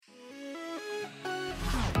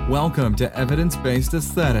Welcome to Evidence-Based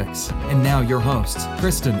Aesthetics. And now your hosts,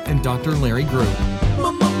 Kristen and Dr. Larry Group.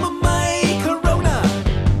 My Corona.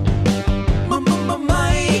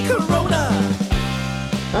 My Corona.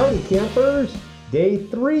 Howdy, campers. Day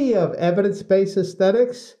 3 of Evidence-Based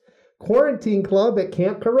Aesthetics, Quarantine Club at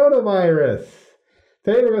Camp Coronavirus.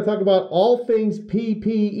 Today we're going to talk about all things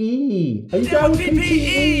PPE. Are you down with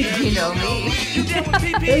PPE? You know me.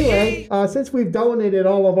 Anyway, since we've donated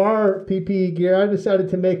all of our PPE gear, I decided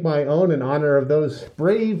to make my own in honor of those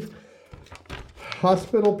brave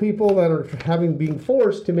hospital people that are being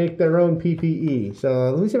forced to make their own PPE. So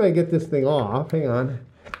let me see if I can get this thing off. Hang on.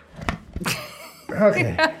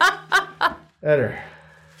 Okay. Better.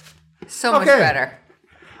 So much better.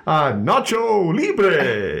 Nacho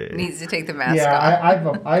Libre. Needs to take the mask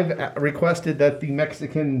off. Yeah, I've requested that the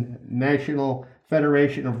Mexican National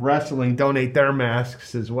Federation of Wrestling donate their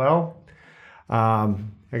masks as well. I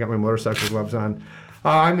got my motorcycle gloves on.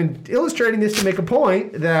 I'm illustrating this to make a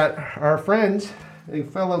point that our friends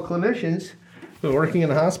and fellow clinicians who are working in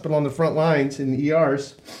the hospital on the front lines in the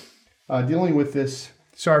ERs dealing with this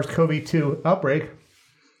SARS-CoV-2 outbreak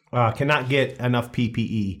cannot get enough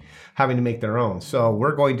PPE, having to make their own. So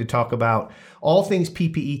we're going to talk about all things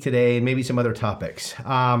PPE today and maybe some other topics.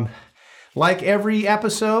 Like every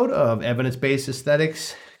episode of Evidence-Based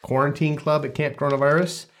Aesthetics Quarantine Club at Camp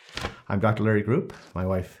Coronavirus, I'm Dr. Larry Group, my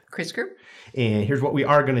wife, Chris Group. And here's what we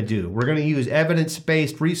are going to do. We're going to use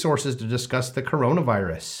evidence-based resources to discuss the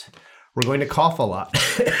coronavirus. We're going to cough a lot.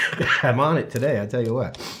 I'm on it today, I tell you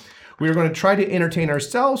what. We're going to try to entertain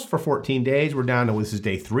ourselves for 14 days. We're down to, this is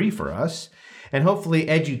day 3 for us, and hopefully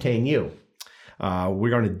edutain you. We're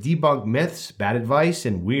going to debunk myths, bad advice,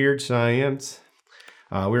 and weird science.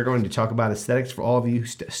 We're going to talk about aesthetics for all of you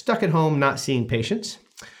stuck at home not seeing patients.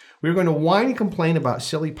 We're going to whine and complain about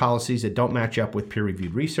silly policies that don't match up with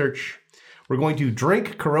peer-reviewed research. We're going to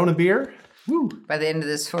drink Corona beer. Woo. By the end of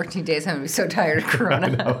this 14 days, I'm going to be so tired of Corona. I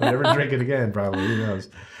know, never drink it again, probably. Who knows?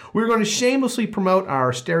 We're going to shamelessly promote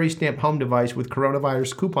our SteriStamp home device with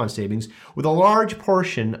coronavirus coupon savings, with a large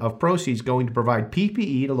portion of proceeds going to provide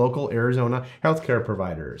PPE to local Arizona healthcare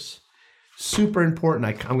providers. Super important.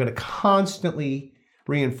 I'm going to constantly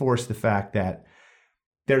reinforce the fact that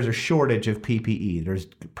there's a shortage of PPE. There's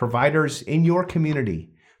providers in your community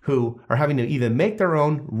who are having to either make their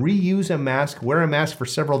own, reuse a mask, wear a mask for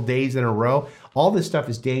several days in a row. All this stuff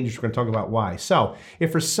is dangerous. We're going to talk about why. So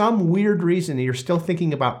if for some weird reason you're still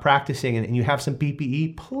thinking about practicing and you have some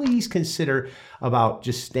PPE, please consider about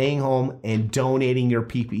just staying home and donating your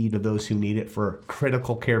PPE to those who need it for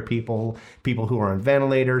critical care people, people who are on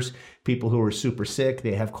ventilators, people who are super sick.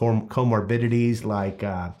 They have comorbidities like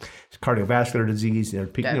cardiovascular disease.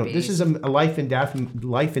 This is a life and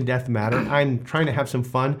death matter. I'm trying to have some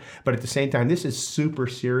fun, but at the same time, this is super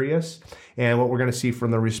serious. And what we're going to see from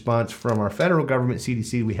the response from our federal government,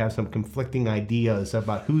 CDC, we have some conflicting ideas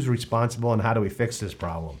about who's responsible and how do we fix this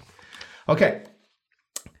problem. Okay.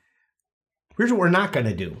 Here's what we're not going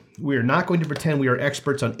to do. We are not going to pretend we are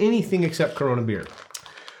experts on anything except Corona beer.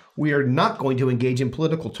 We are not going to engage in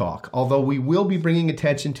political talk, although we will be bringing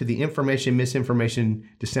attention to the misinformation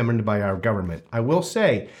disseminated by our government. I will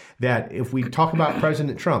say that if we talk about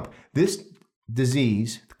President Trump, this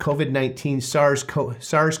disease, COVID-19,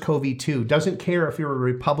 SARS-CoV-2, doesn't care if you're a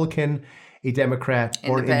Republican, a Democrat,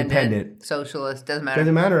 or an independent. Socialist, doesn't matter.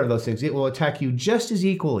 Doesn't matter of those things. It will attack you just as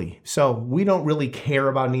equally. So we don't really care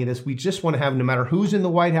about any of this. We just want to have, no matter who's in the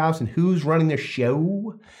White House and who's running the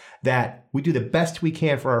show, that we do the best we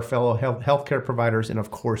can for our fellow healthcare providers and, of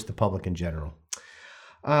course, the public in general.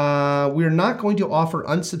 We're not going to offer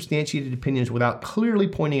unsubstantiated opinions without clearly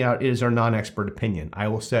pointing out it is our non-expert opinion. I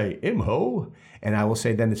will say, imho, and I will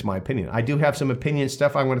say then it's my opinion. I do have some opinion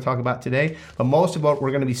stuff I'm going to talk about today, but most of what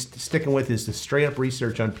we're going to be sticking with is the straight-up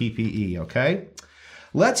research on PPE, okay?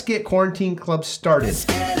 Let's get Quarantine Club started. Let's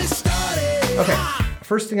get it started. Okay,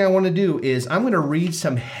 first thing I want to do is I'm going to read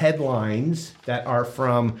some headlines that are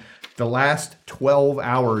from the last 12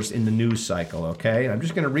 hours in the news cycle, okay? I'm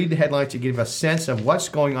just going to read the headlines to give a sense of what's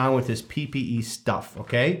going on with this PPE stuff,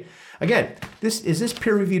 okay? Again, is this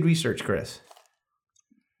peer-reviewed research, Chris?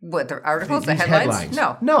 What, the articles, These the headlines?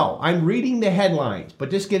 No, I'm reading the headlines, but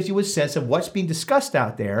this gives you a sense of what's being discussed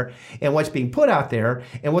out there and what's being put out there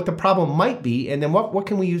and what the problem might be, and then what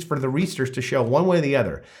can we use for the research to show one way or the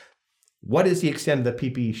other. What is the extent of the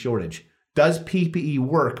PPE shortage? Does PPE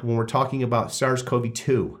work when we're talking about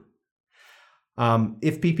SARS-CoV-2?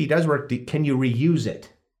 If PPE does work, can you reuse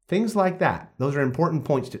it? Things like that. Those are important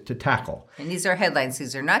points to tackle. And these are headlines.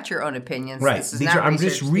 These are not your own opinions. Right. This is not I'm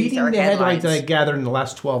research. just reading the headlines that I gathered in the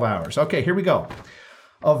last 12 hours. Okay, here we go.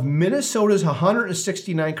 Of Minnesota's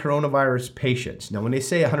 169 coronavirus patients, now when they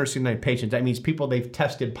say 169 patients, that means people they've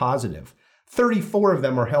tested positive. 34 of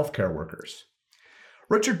them are healthcare workers.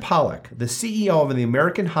 Richard Pollack, the CEO of the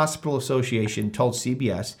American Hospital Association, told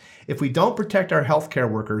CBS, if we don't protect our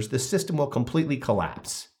healthcare workers, the system will completely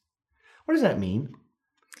collapse. What does that mean?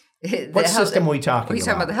 What system are we talking about? He's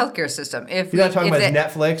talking about the healthcare system. If you're not talking about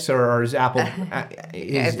Netflix or is Apple,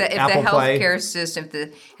 if the healthcare system,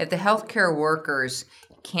 if the healthcare workers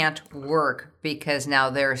can't work because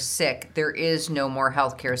now they're sick, there is no more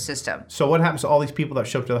healthcare system. So what happens to all these people that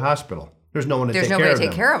show up to the hospital? There's no one to take care of them. There's nobody to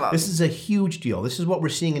take care of them. This is a huge deal. This is what we're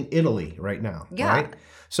seeing in Italy right now. Yeah. Right?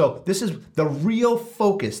 So this is the real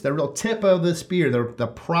focus, the real tip of the spear, the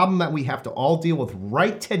problem that we have to all deal with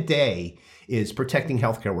right today is protecting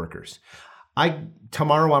healthcare workers.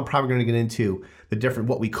 Tomorrow I'm probably going to get into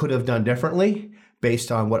what we could have done differently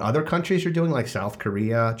based on what other countries are doing, like South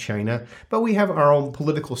Korea, China. But we have our own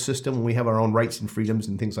political system, and we have our own rights and freedoms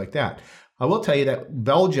and things like that. I will tell you that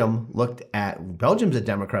Belgium's a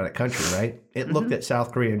democratic country, right? It looked at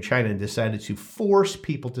South Korea and China and decided to force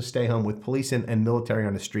people to stay home with police and military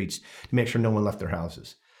on the streets to make sure no one left their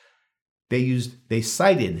houses. They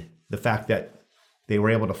cited the fact that they were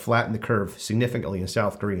able to flatten the curve significantly in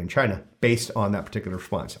South Korea and China based on that particular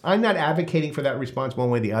response. I'm not advocating for that response one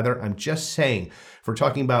way or the other. I'm just saying, if we're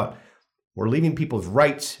talking about we're leaving people's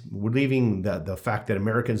rights, we're leaving the fact that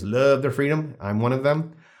Americans love their freedom, I'm one of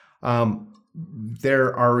them,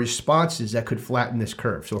 there are responses that could flatten this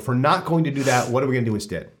curve. So if we're not going to do that, what are we going to do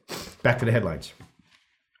instead? Back to the headlines.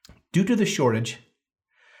 Due to the shortage,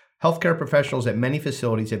 healthcare professionals at many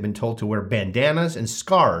facilities have been told to wear bandanas and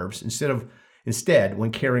scarves instead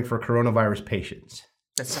when caring for coronavirus patients.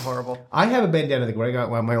 That's horrible. I have a bandana that I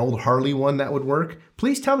got my old Harley one that would work.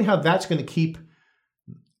 Please tell me how that's going to keep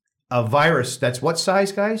a virus that's what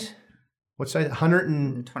size, guys? What size?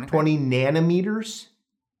 120 nanometers?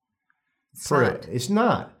 It's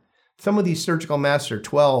not. Some of these surgical masks are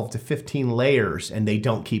 12 to 15 layers and they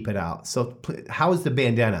don't keep it out. So how is the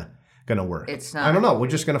bandana going to work? It's not. I don't know. We're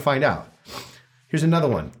just going to find out. Here's another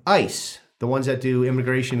one. ICE, the ones that do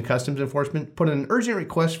immigration and customs enforcement, put in an urgent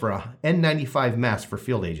request for a N95 mask for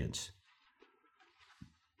field agents.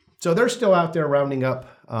 So they're still out there rounding up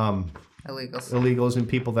illegals and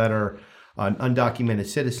people that are undocumented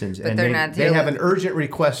citizens. But and they have an urgent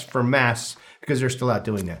request for masks because they're still out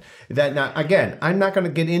doing that. Now, again, I'm not going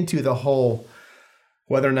to get into the whole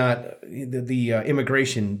whether or not the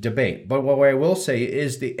immigration debate. But what I will say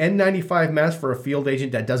is the N95 mask for a field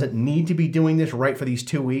agent that doesn't need to be doing this right for these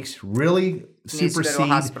 2 weeks really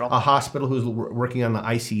supersede a hospital who's working on an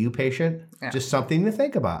ICU patient. Yeah. Just something to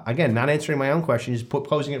think about. Again, not answering my own question, just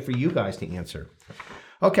posing it for you guys to answer.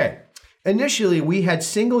 Okay. Initially, we had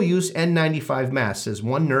single-use N95 masks, says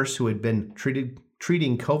one nurse who had been treating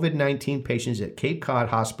COVID-19 patients at Cape Cod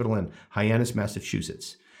Hospital in Hyannis,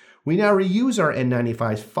 Massachusetts. We now reuse our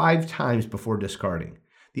N95s 5 times before discarding.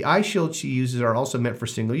 The eye shields she uses are also meant for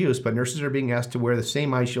single use, but nurses are being asked to wear the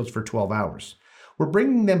same eye shields for 12 hours. We're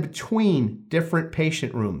bringing them between different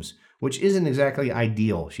patient rooms, which isn't exactly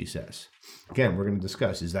ideal, she says. Again, we're going to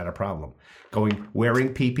discuss, is that a problem?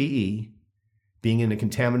 Wearing PPE, being in a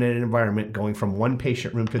contaminated environment, going from one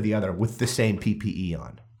patient room to the other with the same PPE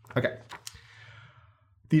on. Okay.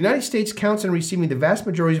 The United States counts on receiving the vast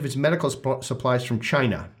majority of its medical supplies from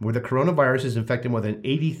China, where the coronavirus has infected more than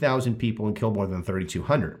 80,000 people and killed more than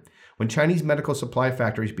 3,200. When Chinese medical supply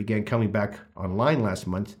factories began coming back online last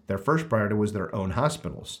month, their first priority was their own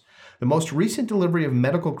hospitals. The most recent delivery of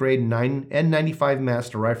medical-grade N95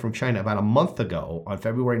 masks arrived from China about a month ago on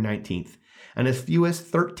February 19th, and as few as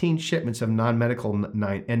 13 shipments of non-medical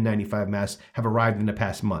N95 masks have arrived in the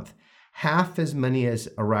past month. Half as many as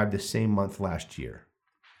arrived the same month last year.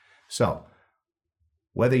 So,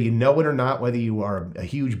 whether you know it or not, whether you are a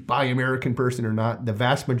huge Buy American person or not, the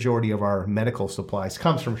vast majority of our medical supplies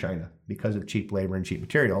comes from China because of cheap labor and cheap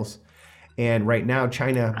materials. And right now,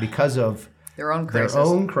 China, because of their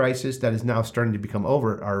own crisis that is now starting to become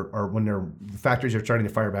over, or when their factories are starting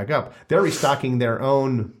to fire back up, they're restocking their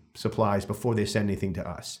own supplies before they send anything to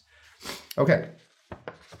us. Okay.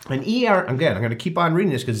 An ER, again, I'm going to keep on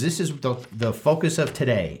reading this because this is the focus of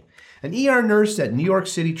today. An ER nurse at New York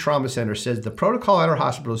City Trauma Center says the protocol at our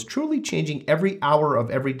hospital is truly changing every hour of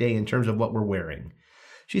every day in terms of what we're wearing.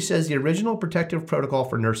 She says the original protective protocol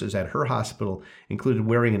for nurses at her hospital included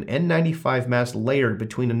wearing an N95 mask layered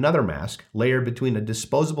between another mask, layered between a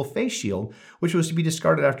disposable face shield, which was to be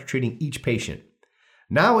discarded after treating each patient.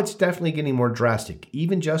 Now it's definitely getting more drastic,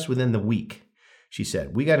 even just within the week. She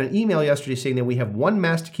said, we got an email yesterday saying that we have one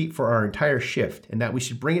mask to keep for our entire shift and that we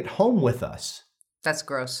should bring it home with us. That's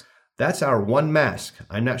gross. That's our one mask.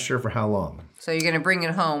 I'm not sure for how long. So you're going to bring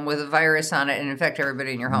it home with a virus on it and infect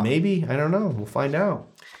everybody in your home. Maybe. I don't know. We'll find out.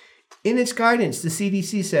 In its guidance, the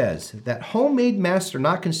CDC says that homemade masks are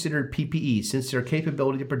not considered PPE since their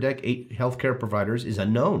capability to protect healthcare providers is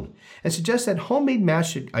unknown, and suggests that homemade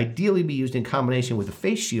masks should ideally be used in combination with a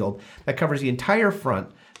face shield that covers the entire front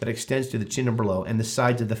that extends to the chin and below and the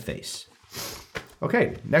sides of the face.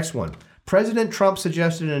 Okay, next one. President Trump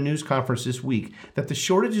suggested in a news conference this week that the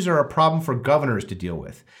shortages are a problem for governors to deal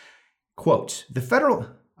with. Quote, the federal...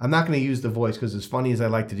 I'm not going to use the voice because as funny as I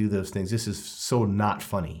like to do those things, this is so not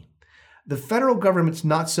funny. The federal government's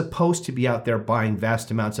not supposed to be out there buying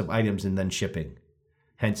vast amounts of items and then shipping.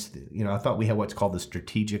 Hence, I thought we had what's called the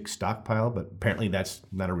strategic stockpile, but apparently that's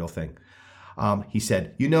not a real thing. He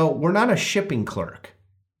said, we're not a shipping clerk.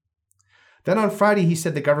 Then on Friday, he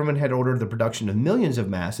said the government had ordered the production of millions of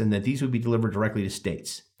masks and that these would be delivered directly to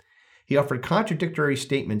states. He offered contradictory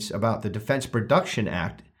statements about the Defense Production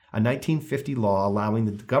Act, a 1950 law allowing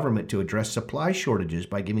the government to address supply shortages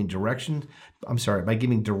by giving directives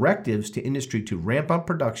to industry to ramp up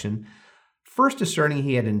production, first asserting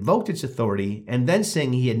he had invoked its authority and then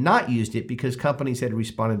saying he had not used it because companies had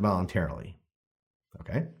responded voluntarily.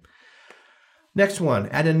 Okay. Next one.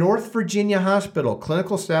 At a North Virginia hospital,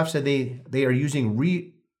 clinical staff said they are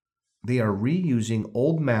reusing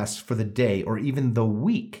old masks for the day or even the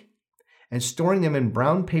week and storing them in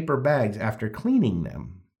brown paper bags after cleaning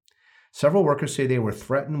them. Several workers say they were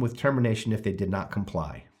threatened with termination if they did not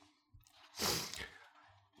comply.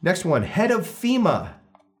 Next one. Head of FEMA,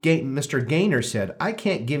 Mr. Gaynor, said, I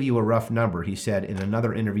can't give you a rough number, he said in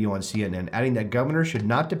another interview on CNN, adding that governors should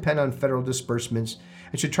not depend on federal disbursements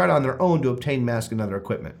and should try it on their own to obtain masks and other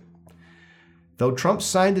equipment. Though Trump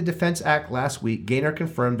signed the Defense Act last week, Gaynor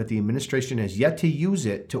confirmed that the administration has yet to use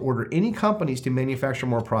it to order any companies to manufacture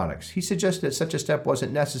more products. He suggested that such a step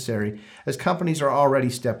wasn't necessary, as companies are already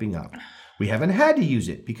stepping up. We haven't had to use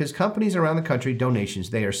it because companies around the country, donations,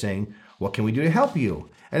 they are saying, what can we do to help you?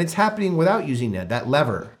 And it's happening without using that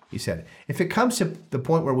lever, he said. If it comes to the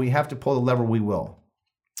point where we have to pull the lever, we will.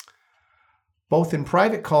 Both in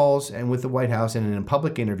private calls and with the White House and in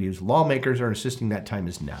public interviews, lawmakers are insisting that time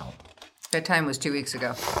is now. That time was 2 weeks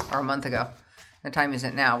ago or a month ago. The time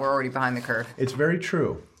isn't now. We're already behind the curve. It's very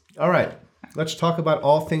true. All right. Let's talk about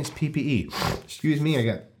all things PPE. Excuse me. I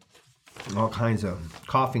got all kinds of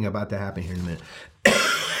coughing about to happen here in a minute.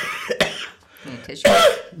 Need a tissue?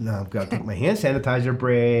 No, I've got to take my hand sanitizer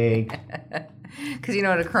break. Because you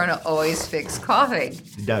know what? A Corona always fixes coughing.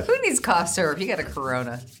 It does. Who needs cough syrup? You got a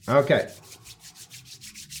Corona. Okay.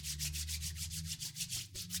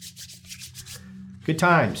 Good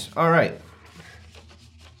times. All right.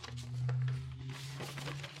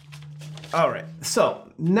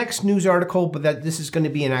 So next news article, but that this is going to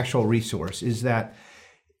be an actual resource, is that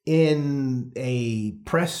in a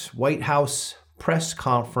White House press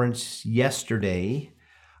conference yesterday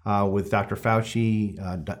with Dr. Fauci,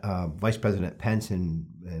 Vice President Pence,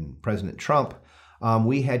 and President Trump,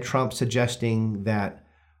 we had Trump suggesting that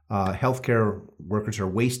healthcare workers are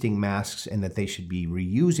wasting masks and that they should be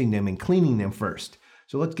reusing them and cleaning them first.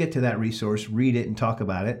 So let's get to that resource, read it, and talk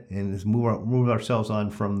about it, and let's move ourselves on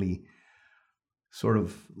from the sort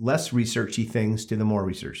of less researchy things to the more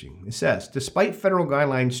researching. It says, despite federal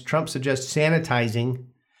guidelines, Trump suggests sanitizing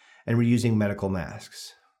and reusing medical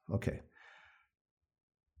masks. Okay.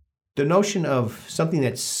 The notion of something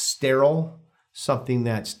that's sterile, something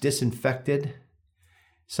that's disinfected,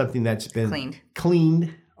 something that's been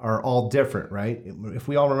cleaned are all different, right? If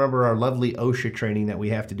we all remember our lovely OSHA training that we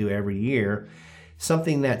have to do every year,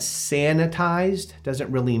 something that's sanitized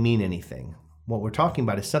doesn't really mean anything. What we're talking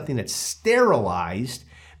about is something that's sterilized,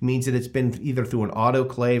 means that it's been either through an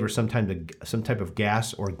autoclave or some type of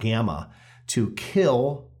gas or gamma to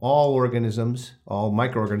kill all organisms, all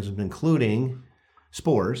microorganisms, including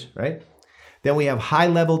spores, right? Then we have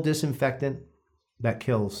high-level disinfectant that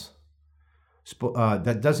kills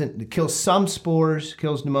it kills some spores,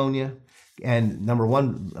 kills pneumonia, and number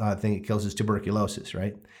one thing it kills is tuberculosis,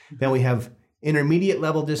 right? Then we have intermediate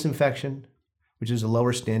level disinfection, which is a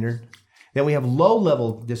lower standard. Then we have low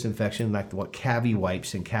level disinfection, like what Cavi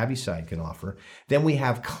wipes and Cavicide can offer. Then we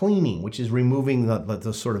have cleaning, which is removing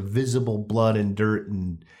the sort of visible blood and dirt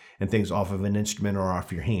and things off of an instrument or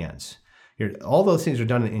off your hands. All those things are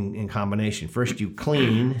done in combination. First you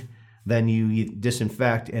clean, then you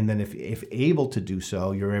disinfect, and then if able to do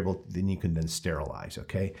so, then you can then sterilize,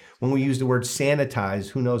 okay? When we use the word sanitize,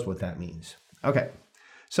 who knows what that means? Okay,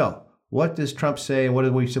 so what does Trump say? What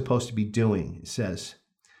are we supposed to be doing? It says,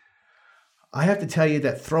 I have to tell you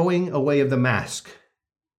that throwing away of the mask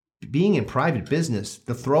being in private business,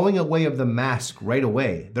 the throwing away of the mask right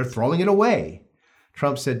away, they're throwing it away,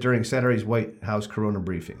 Trump said during Saturday's White House Corona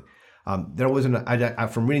briefing. There wasn't,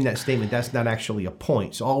 from reading that statement, that's not actually a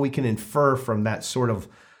point. So all we can infer from that sort of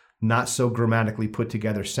not so grammatically put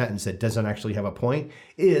together sentence that doesn't actually have a point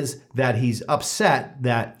is that he's upset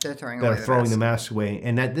that they're throwing the mask away,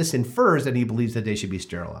 and that this infers that he believes that they should be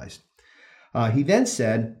sterilized. He then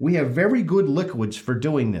said, "We have very good liquids for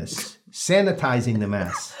doing this, sanitizing the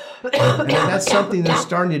masks." And that's something they're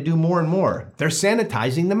starting to do more and more. They're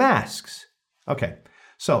sanitizing the masks. Okay,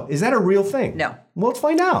 so is that a real thing? No. Well, let's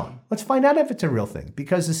find out. Let's find out if it's a real thing,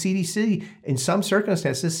 because the CDC, in some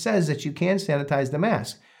circumstances, says that you can sanitize the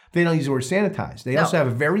mask. They don't use the word sanitize. They also have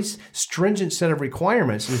a very stringent set of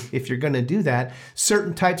requirements if you're going to do that.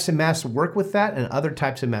 Certain types of masks work with that, and other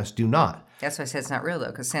types of masks do not. That's why I said it's not real, though,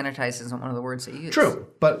 because sanitize isn't one of the words they use. True,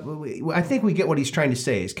 but I think we get what he's trying to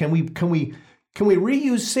say. Is can we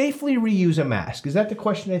safely reuse a mask? Is that the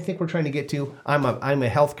question I think we're trying to get to? I'm a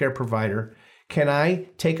healthcare provider. Can I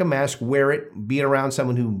take a mask, wear it, be around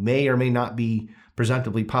someone who may or may not be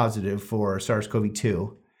presumptively positive for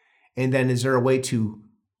SARS-CoV-2, and then is there a way to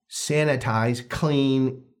sanitize,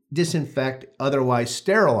 clean, disinfect, otherwise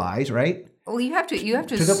sterilize, right? Well, you have to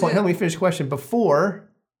to the point, let me finish the question before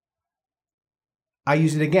I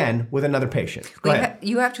use it again with another patient. Go ahead.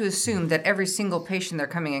 You have to assume that every single patient they're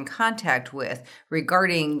coming in contact with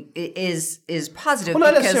regarding is positive.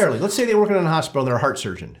 Well, not necessarily. Let's say they're working in a hospital and they're a heart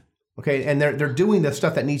surgeon, okay? And they're doing the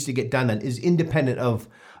stuff that needs to get done that is independent of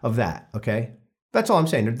that, okay? That's all I'm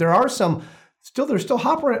saying. There's still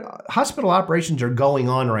hospital operations are going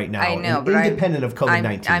on right now. I know, but independent of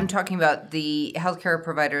COVID-19. I'm talking about the healthcare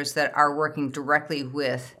providers that are working directly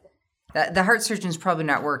with the heart surgeon's probably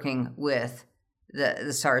not working with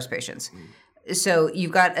the SARS patients. So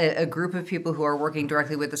you've got a group of people who are working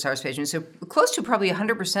directly with the SARS patients. So close to probably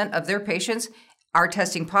 100% of their patients are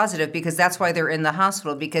testing positive, because that's why they're in the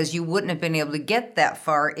hospital, because you wouldn't have been able to get that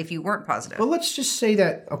far if you weren't positive. Well, let's just say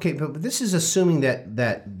that, okay, but this is assuming that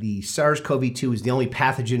the SARS-CoV-2 is the only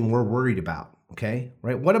pathogen we're worried about, okay?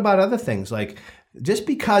 Right? What about other things? Like, just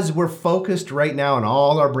because we're focused right now and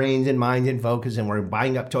all our brains and minds in focus and we're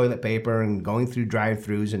buying up toilet paper and going through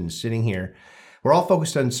drive-thrus and sitting here, we're all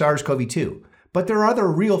focused on SARS-CoV-2. But there are other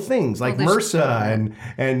real things like MRSA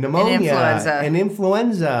and pneumonia and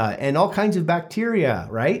influenza and all kinds of bacteria,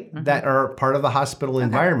 right? Mm-hmm. That are part of the hospital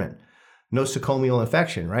environment. Nosocomial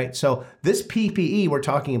infection, right? So this PPE we're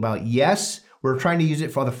talking about, yes, we're trying to use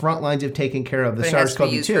it for the front lines of taking care of the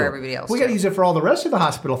SARS-CoV-2. For everybody else, we got to use it for all the rest of the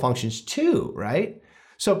hospital functions too, right?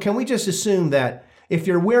 So can we just assume that if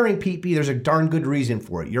you're wearing PPE, there's a darn good reason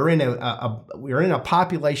for it. You're in a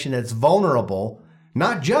population that's vulnerable,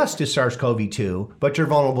 not just to SARS-CoV-2, but you're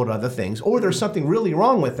vulnerable to other things. Or there's something really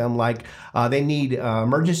wrong with them, like they need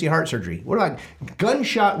emergency heart surgery. What about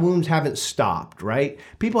gunshot wounds haven't stopped, right?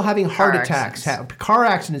 People having heart attacks, car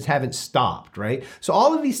accidents haven't stopped, right? So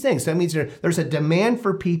all of these things, that means there's a demand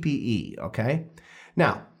for PPE, okay?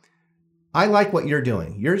 Now, I like what you're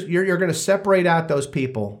doing. You're going to separate out those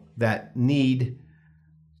people that need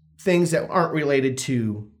things that aren't related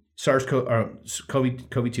to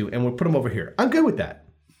SARS-CoV-2, and we'll put them over here. I'm good with that.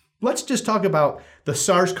 Let's just talk about the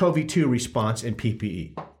SARS-CoV-2 response in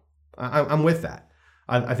PPE. I'm with that.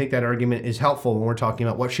 I think that argument is helpful when we're talking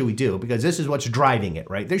about what should we do, because this is what's driving it,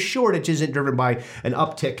 right? This shortage isn't driven by an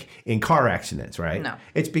uptick in car accidents, right? No.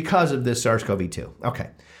 It's because of this SARS-CoV-2.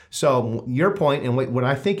 Okay. So your point, and what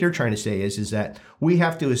I think you're trying to say is that we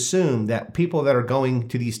have to assume that people that are going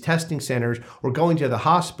to these testing centers or going to the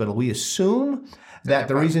hospital, we assume that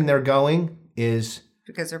the reason they're going is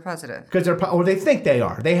because they're positive. Or they think they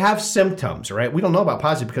are. They have symptoms, right? We don't know about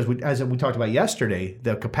positive because, as we talked about yesterday,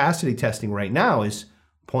 the capacity testing right now is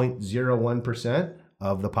 0.01%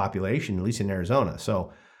 of the population, at least in Arizona.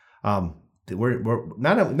 So we're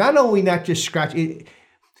not only not just scratching.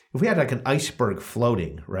 If we had like an iceberg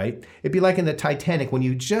floating, right? It'd be like in the Titanic when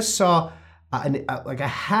you just saw like a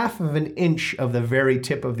half of an inch of the very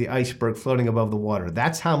tip of the iceberg floating above the water.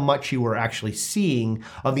 That's how much you were actually seeing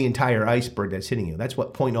of the entire iceberg that's hitting you. That's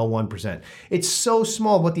what 0.01%. It's so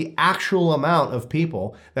small, but the actual amount of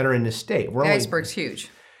people that are in this state. The iceberg's huge.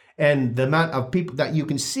 And the amount of people that you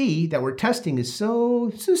can see that we're testing is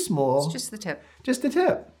so small. It's just the tip. Just the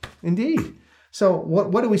tip, indeed. So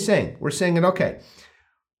what are we saying? We're saying that, okay,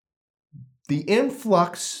 the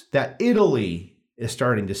influx that Italy is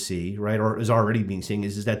starting to see, right, or is already being seen,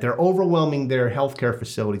 is that they're overwhelming their healthcare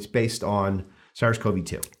facilities based on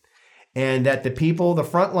SARS-CoV-2. and that the people, the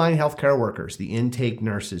frontline healthcare workers, the intake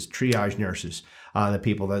nurses, triage nurses, the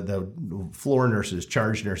people, the floor nurses,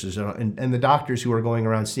 charge nurses, and the doctors who are going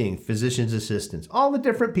around seeing physicians' assistants, all the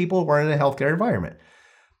different people who are in a healthcare environment.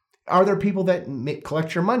 Are there people that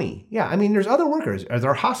collect your money? Yeah, I mean, there's other workers. Are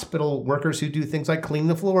there hospital workers who do things like clean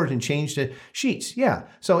the floors and change the sheets? Yeah.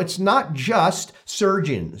 So it's not just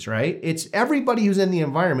surgeons, right? It's everybody who's in the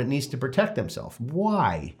environment needs to protect themselves.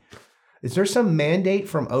 Why? Is there some mandate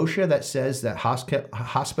from OSHA that says that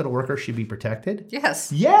hospital workers should be protected?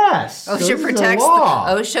 Yes. Yes. So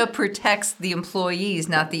OSHA protects the employees,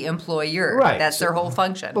 not the employer. Right. That's their whole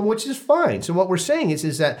function. But which is fine. So what we're saying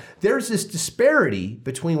is that there's this disparity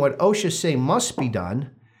between what OSHA say must be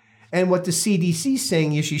done and what the CDC is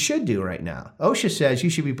saying you should do right now. OSHA says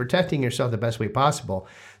you should be protecting yourself the best way possible.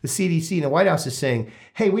 The CDC and the White House is saying,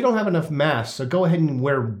 hey, we don't have enough masks, so go ahead and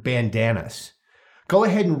wear bandanas. Go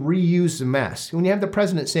ahead and reuse the masks. When you have the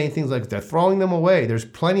president saying things like they're throwing them away, there's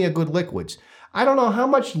plenty of good liquids. I don't know how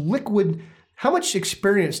much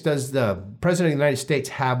experience does the president of the United States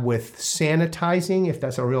have with sanitizing, if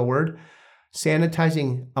that's a real word,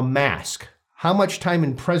 sanitizing a mask. How much time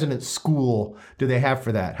in president's school do they have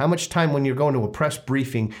for that? How much time when you're going to a press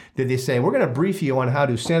briefing did they say, we're going to brief you on how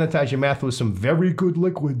to sanitize your mouth with some very good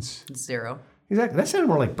liquids? 0. Exactly. That sounded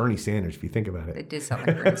more like Bernie Sanders if you think about it. It did sound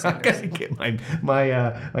like Bernie Sanders. I gotta get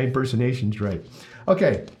my impersonations right.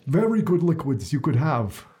 Okay. Very good liquids you could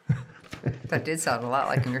have. That did sound a lot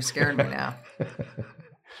like him. You're scaring me now.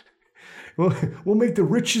 We'll make the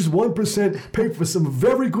richest 1% pay for some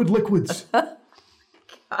very good liquids.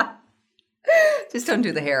 Just don't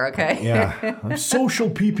do the hair, okay? Yeah. I'm social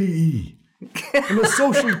PPE. I'm a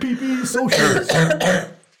social PPE socialist.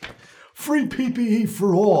 Free PPE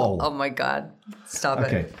for all. Oh my God. Stop it.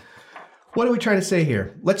 Okay. What are we trying to say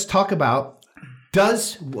here? Let's talk about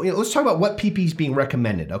let's talk about what PPE is being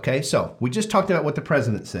recommended, okay? So we just talked about what the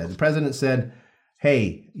president said. The president said,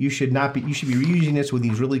 hey, you should be reusing this with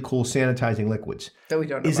these really cool sanitizing liquids. That we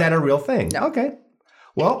don't know Is that a real thing? No. Okay.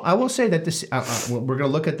 Well, I will say that this we're going to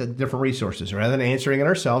look at the different resources. Rather than answering it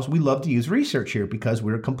ourselves, we love to use research here because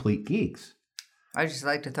we're complete geeks. I just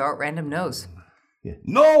like to throw out random no's. Yeah.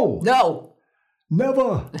 No!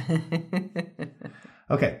 Never!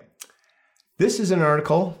 Okay. This is an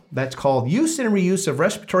article that's called Use and Reuse of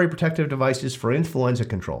Respiratory Protective Devices for Influenza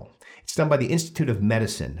Control. It's done by the Institute of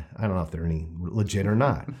Medicine. I don't know if they're any legit or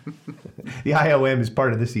not. The IOM is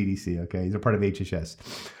part of the CDC, okay? They're part of HHS.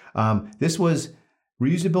 This was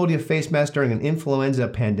reusability of face masks during an influenza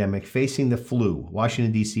pandemic facing the flu,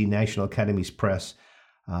 Washington, D.C. National Academies Press.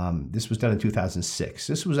 This was done in 2006.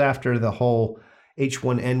 This was after the whole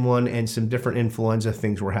H1N1 and some different influenza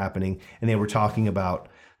things were happening, and they were talking about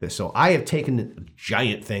this. So I have taken a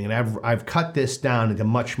giant thing, and I've cut this down into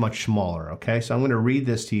much, much smaller, okay? So I'm going to read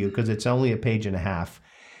this to you because it's only a page and a half.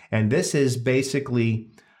 And this is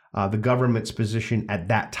basically the government's position at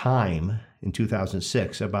that time in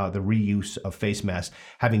 2006 about the reuse of face masks,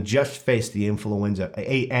 having just faced the influenza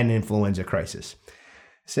crisis. It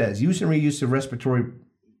says, use and reuse of respiratory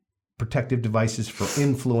protective devices for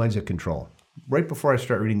influenza control. Right before I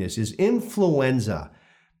start reading this, is influenza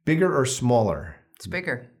bigger or smaller? It's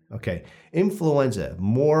bigger. Okay. Influenza,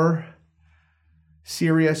 more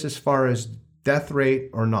serious as far as death rate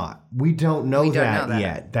or not? We don't know that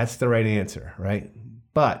yet. That's the right answer, right?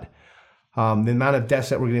 But the amount of deaths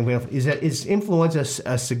that we're getting, is influenza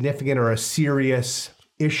a significant or a serious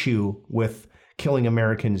issue with killing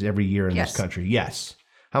Americans every year in this country? Yes.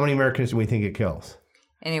 How many Americans do we think it kills?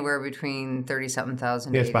 Anywhere between 30-something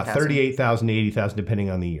thousand. Yeah, it's about 38,000 to 80,000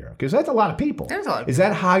 depending on the year. Because that's a lot of people. There's a lot of people. Is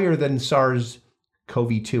that higher than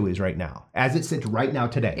SARS-CoV-2 is right now? As it sits right now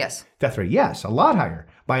today? Yes. Death rate, yes, a lot higher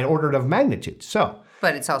by an order of magnitude. So,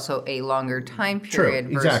 but it's also a longer time period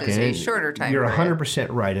true, exactly. versus a shorter time You're period. 100%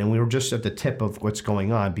 right. And we were just at the tip of what's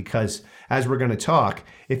going on because as we're going to talk,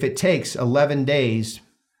 if it takes 11 days,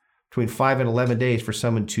 between 5 and 11 days for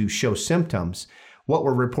someone to show symptoms, what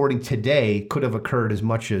we're reporting today could have occurred as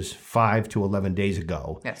much as 5 to 11 days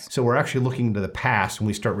ago. Yes. So we're actually looking into the past when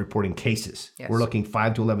we start reporting cases. Yes. We're looking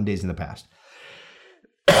 5 to 11 days in the past.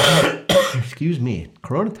 Excuse me.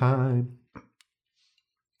 Corona time.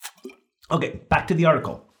 Okay, back to the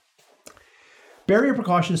article. Barrier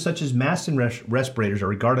precautions such as masks and respirators are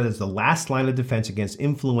regarded as the last line of defense against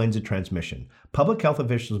influenza transmission. Public health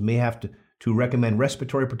officials may have to recommend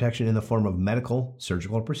respiratory protection in the form of medical,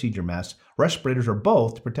 surgical, or procedure masks, respirators, or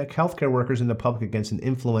both to protect healthcare workers and the public against an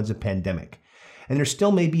influenza pandemic. And there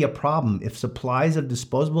still may be a problem if supplies of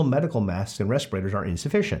disposable medical masks and respirators are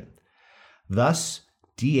insufficient. Thus,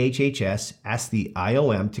 DHHS asked the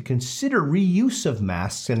IOM to consider reuse of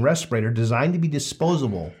masks and respirators designed to be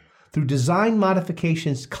disposable through design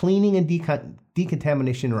modifications, cleaning and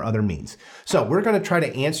decontamination, or other means. So we're going to try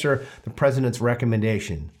to answer the president's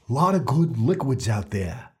recommendation. A lot of good liquids out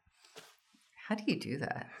there. How do you do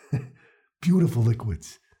that? Beautiful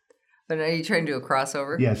liquids. But are you trying to do a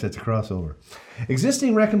crossover? Yes, it's a crossover.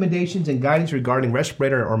 Existing recommendations and guidance regarding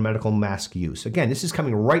respirator or medical mask use. Again, this is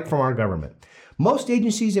coming right from our government. Most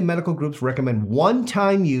agencies and medical groups recommend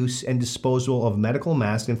one-time use and disposal of medical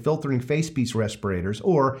masks and filtering face piece respirators,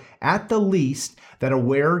 or, at the least, that a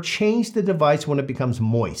wearer change the device when it becomes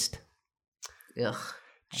moist. Ugh.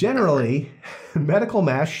 Generally, medical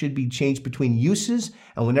masks should be changed between uses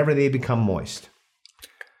and whenever they become moist.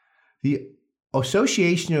 The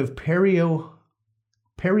Association of Perioperative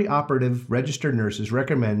Registered Nurses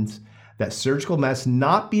recommends that surgical masks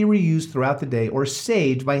not be reused throughout the day or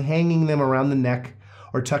saved by hanging them around the neck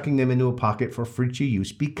or tucking them into a pocket for future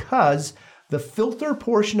use, because the filter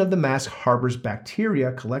portion of the mask harbors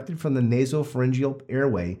bacteria collected from the nasopharyngeal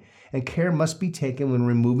airway, and care must be taken when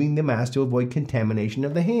removing the mask to avoid contamination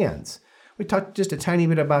of the hands. We talked just a tiny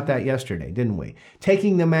bit about that yesterday, didn't we?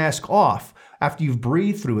 Taking the mask off after you've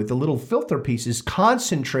breathed through it, the little filter piece is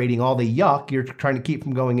concentrating all the yuck you're trying to keep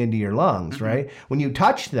from going into your lungs, right? When you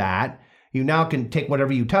touch that, you now can take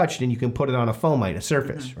whatever you touched and you can put it on a fomite, a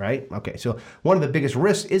surface, right? Okay, so one of the biggest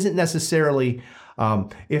risks isn't necessarily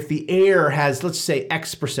if the air has, let's say,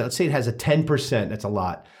 X%, let's say it has a 10%, that's a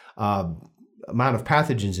lot, amount of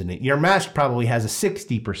pathogens in it. Your mask probably has a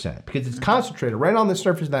 60% because it's concentrated right on the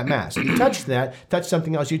surface of that mask. You touch that, touch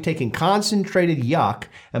something else, you're taking concentrated yuck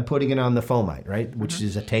and putting it on the fomite, right? Which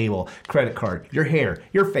is a table, credit card, your hair,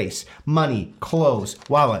 your face, money, clothes,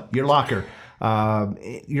 wallet, your locker,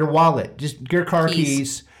 your wallet, just your car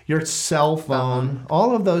keys, your cell phone,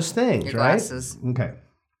 all of those things, your right? glasses. Okay.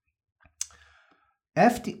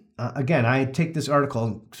 Again, I take this article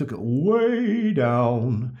and took it way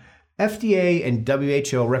down. FDA and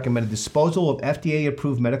WHO recommended disposal of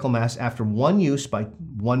FDA-approved medical masks after one use by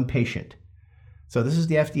one patient. So this is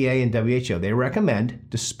the FDA and WHO. They recommend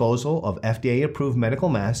disposal of FDA-approved medical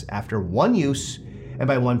masks after one use and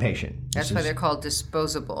by one patient. That's why they're called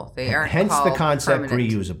disposable. They aren't hence called the concept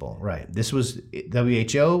permanent. reusable. Right. This was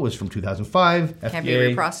WHO was from 2005. Can't be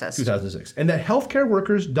FDA reprocessed. 2006. And that healthcare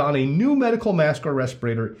workers don a new medical mask or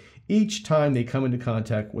respirator each time they come into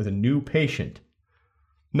contact with a new patient.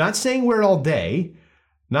 Not saying wear it all day,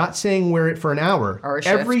 not saying wear it for an hour. Or a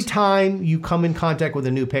shift. Every time you come in contact with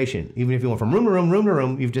a new patient, even if you went from room to room, room to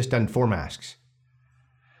room, you've just done 4 masks.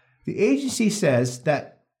 The agency says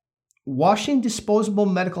that washing disposable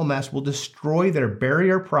medical masks will destroy their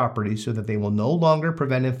barrier properties so that they will no longer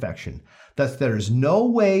prevent infection. Thus, there is no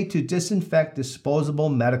way to disinfect disposable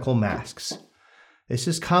medical masks. This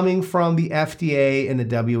is coming from the FDA and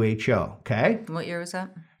the WHO, okay? What year was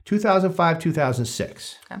that? 2005,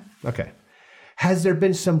 2006. Okay. Has there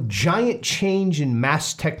been some giant change in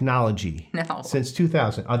mask technology No. since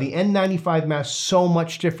 2000? Are the N95 masks so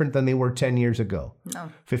much different than they were 10 years ago?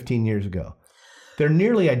 No. 15 years ago? They're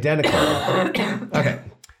nearly identical. Okay.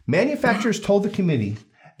 Manufacturers told the committee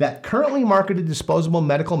that currently marketed disposable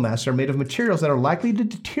medical masks are made of materials that are likely to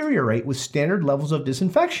deteriorate with standard levels of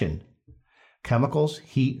disinfection. Chemicals,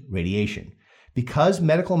 heat, radiation. Because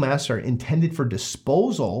medical masks are intended for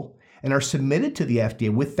disposal and are submitted to the FDA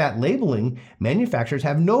with that labeling, manufacturers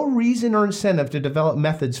have no reason or incentive to develop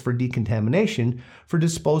methods for decontamination. For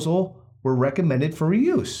disposal were recommended for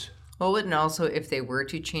reuse. Well, wouldn't also, if they were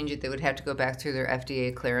to change it, they would have to go back through their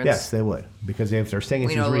FDA clearance? Yes, they would, because if they're saying it's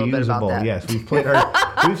We know a little bit about reusable, that. yes,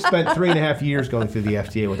 we've spent 3.5 years going through the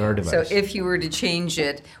FDA with our device. So if you were to change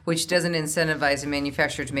it, which doesn't incentivize a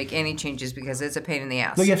manufacturer to make any changes because it's a pain in the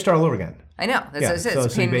ass. No, you have to start all over again. I know. That's what it says. It's a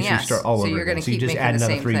so you pain in the basically ass. start all so over you're again. going to So you keep just making add the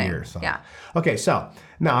another same 3 thing. years. Yeah. Okay, so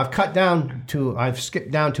now I've skipped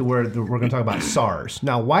down to where we're going to talk about SARS.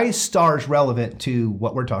 Now, why is SARS relevant to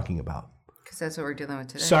what we're talking about? Because that's what we're dealing with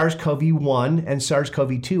today. SARS-CoV-1 and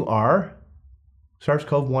SARS-CoV-2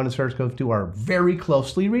 are very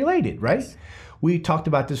closely related, right? Yes. We talked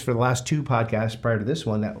about this for the last 2 podcasts prior to this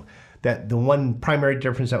one, that the one primary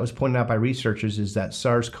difference that was pointed out by researchers is that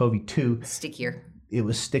SARS-CoV-2 stickier. It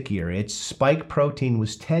was stickier. Its spike protein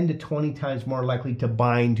was 10 to 20 times more likely to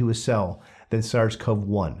bind to a cell than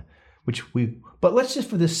SARS-CoV-1, but let's just,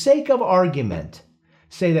 for the sake of argument,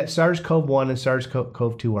 say that SARS-CoV-1 and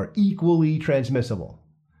SARS-CoV-2 are equally transmissible,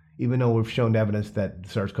 even though we've shown evidence that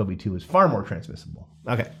SARS-CoV-2 is far more transmissible.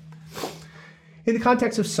 Okay. In the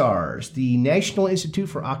context of SARS, the National Institute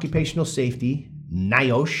for Occupational Safety,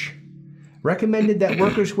 NIOSH, recommended that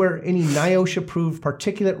workers wear any NIOSH-approved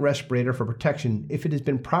particulate respirator for protection if it has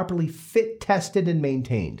been properly fit tested and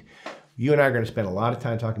maintained. you and I are going to spend a lot of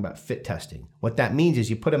time talking about fit testing. What that means is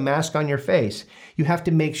you put a mask on your face, you have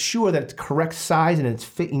to make sure that it's correct size and it's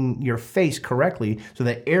fitting your face correctly so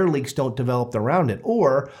that air leaks don't develop around it,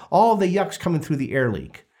 or all the yuck's coming through the air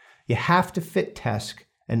leak. You have to fit test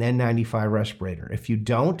an N95 respirator. If you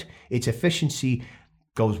don't, its efficiency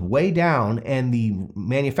goes way down, and the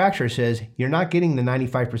manufacturer says you're not getting the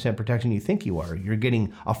 95% protection you think you are. You're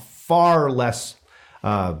getting a far less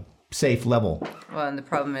safe level. Well, and the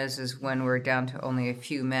problem is when we're down to only a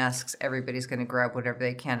few masks, everybody's going to grab whatever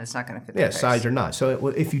they can. It's not going to fit their face. Size or not. So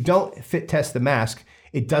if you don't fit test the mask,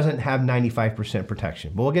 it doesn't have 95%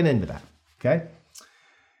 protection. But we'll get into that, okay?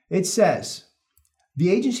 It says, the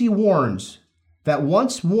agency warns that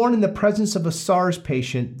once worn in the presence of a SARS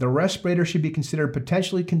patient, the respirator should be considered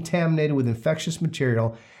potentially contaminated with infectious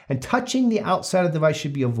material, and touching the outside of the device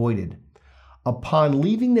should be avoided. Upon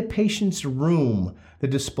leaving the patient's room, the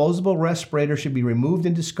disposable respirator should be removed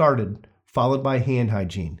and discarded, followed by hand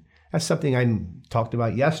hygiene. That's something I talked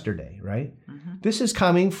about yesterday, right? Mm-hmm. This is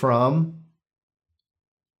coming from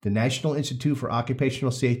the National Institute for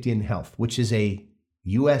Occupational Safety and Health, which is a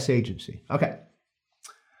U.S. agency. Okay.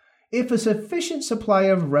 If a sufficient supply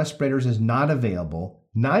of respirators is not available,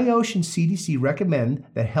 NIOSH and CDC recommend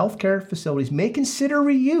that healthcare facilities may consider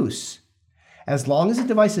reuse, as long as the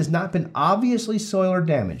device has not been obviously soiled or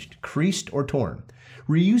damaged, creased, or torn.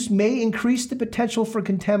 Reuse may increase the potential for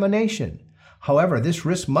contamination. However, this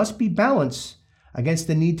risk must be balanced against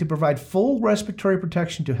the need to provide full respiratory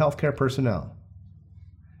protection to healthcare personnel.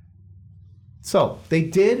 So they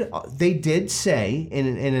did say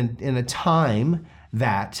in a time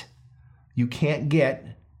that you can't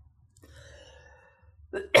get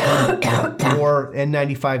more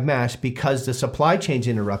N95 masks because the supply chain's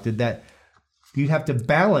interrupted, that you'd have to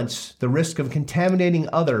balance the risk of contaminating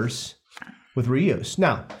others with reuse.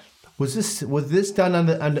 Now, was this done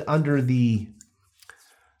under the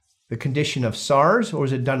condition of SARS, or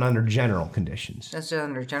was it done under general conditions? That's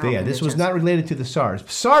under general conditions. This was not related to the SARS.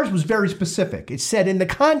 SARS was very specific. It said in the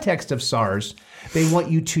context of SARS, they want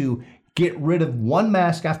you to get rid of one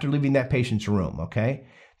mask after leaving that patient's room, okay?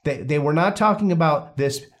 They were not talking about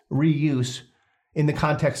this reuse in the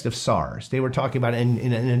context of SARS. They were talking about it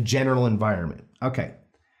in a general environment. Okay.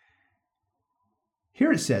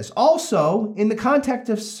 Here it says, also, in the context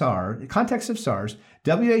of SARS,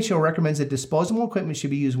 WHO recommends that disposable equipment should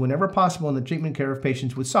be used whenever possible in the treatment and care of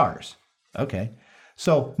patients with SARS. Okay.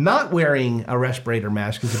 So not wearing a respirator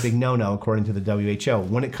mask is a big no-no according to the WHO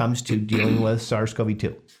when it comes to dealing with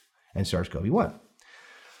SARS-CoV-2 and SARS-CoV-1.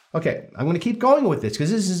 Okay, I'm going to keep going with this because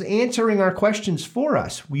this is answering our questions for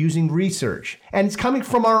us using research, and it's coming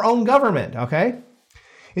from our own government, okay?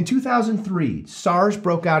 In 2003, SARS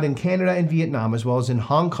broke out in Canada and Vietnam, as well as in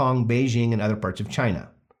Hong Kong, Beijing, and other parts of China.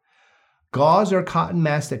 Gauze or cotton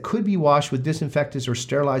masks that could be washed with disinfectants or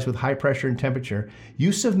sterilized with high pressure and temperature.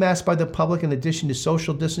 Use of masks by the public in addition to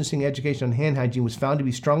social distancing education on hand hygiene was found to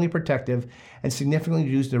be strongly protective and significantly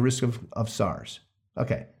reduced the risk of SARS.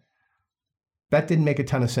 Okay. That didn't make a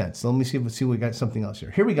ton of sense. Let me see if we got something else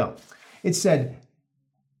here. Here we go. It said,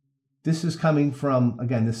 this is coming from,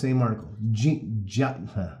 again, the same article, Jiang.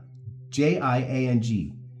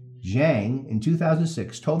 Zhang, in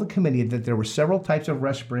 2006, told the committee that there were several types of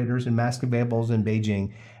respirators and masks available in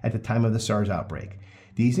Beijing at the time of the SARS outbreak.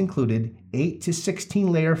 These included 8 to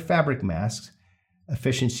 16 layer fabric masks,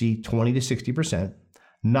 efficiency 20 to 60%,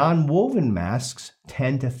 non-woven masks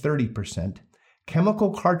 10 to 30%,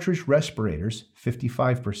 chemical cartridge respirators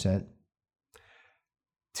 55%,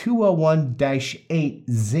 201-8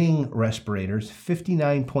 Zing respirators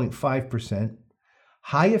 59.5%,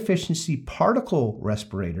 high-efficiency particle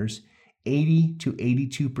respirators, 80 to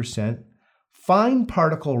 82%, fine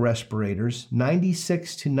particle respirators,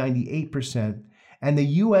 96 to 98%, and the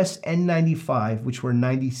US N95, which were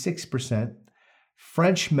 96%,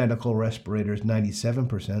 French medical respirators,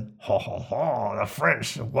 97%. The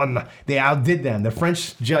French won. They outdid them. The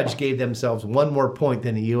French judge gave themselves one more point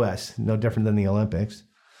than the US, no different than the Olympics.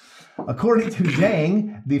 According to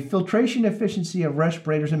Zhang, the filtration efficiency of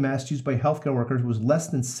respirators and masks used by healthcare workers was less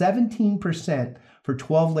than 17% for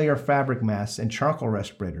 12-layer fabric masks and charcoal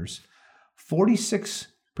respirators, 46%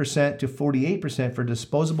 to 48% for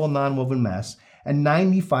disposable non-woven masks, and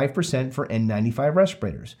 95% for N95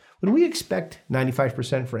 respirators. Would we expect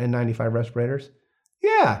 95% for N95 respirators?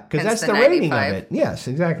 Yeah, because that's the rating of it. Yes,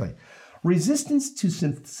 exactly. Resistance to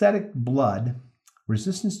synthetic blood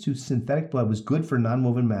was good for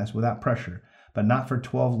non-woven masks without pressure, but not for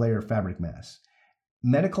 12-layer fabric masks.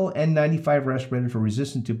 Medical N95 respirators were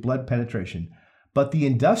resistant to blood penetration, but the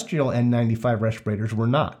industrial N95 respirators were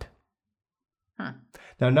not.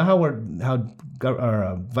 Now,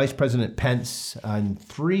 our Vice President Pence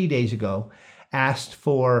 3 days ago asked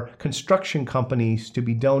for construction companies to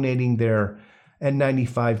be donating their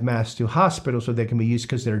N95 masks to hospitals so they can be used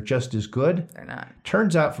because they're just as good. They're not.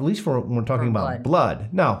 Turns out, at least when we're talking about blood.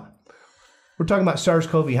 No, we're talking about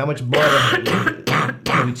SARS-CoV. How much blood?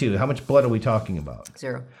 COVID-2. How much blood are we talking about?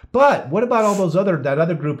 0. But what about all that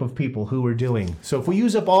other group of people who were doing? So if we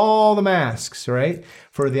use up all the masks, right,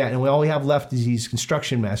 for that, and all we have left is these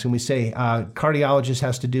construction masks, and we say cardiologist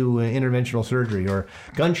has to do interventional surgery, or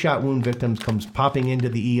gunshot wound victims comes popping into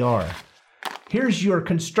the ER. Here's your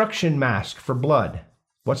construction mask for blood.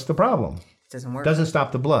 What's the problem? It doesn't work. Doesn't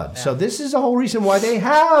stop the blood. Yeah. So this is the whole reason why they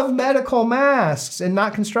have medical masks and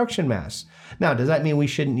not construction masks. Now, does that mean we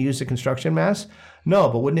shouldn't use the construction mask? No,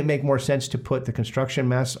 but wouldn't it make more sense to put the construction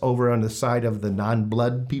masks over on the side of the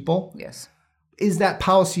non-blood people? Yes. Is that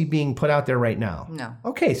policy being put out there right now? No.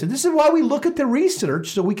 Okay, so this is why we look at the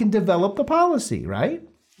research so we can develop the policy, right?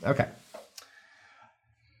 Okay.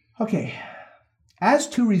 As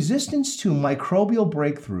to resistance to microbial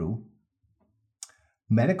breakthrough,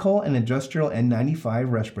 medical and industrial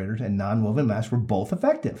N95 respirators and non-woven masks were both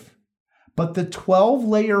effective, but the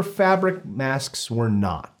 12-layer fabric masks were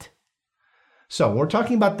not. So we're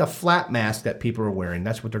talking about the flat mask that people are wearing.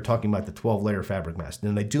 That's what they're talking about, the 12-layer fabric mask.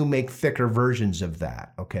 And they do make thicker versions of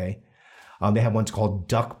that, okay? They have ones called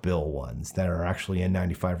duckbill ones that are actually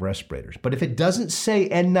N95 respirators. But if it doesn't say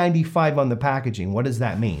N95 on the packaging, what does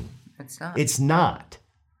that mean? It's not. It's not.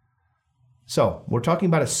 So we're talking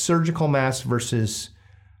about a surgical mask versus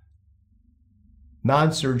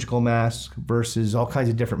non-surgical mask versus all kinds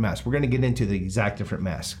of different masks. We're going to get into the exact different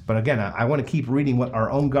masks. But again, I want to keep reading what our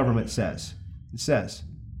own government says. It says,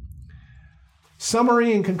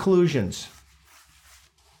 summary and conclusions.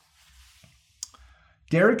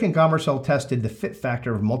 Derrick and Gomersall tested the fit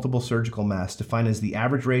factor of multiple surgical masks defined as the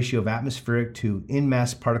average ratio of atmospheric to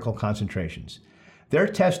in-mass particle concentrations. Their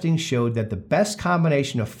testing showed that the best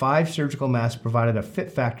combination of 5 surgical masks provided a fit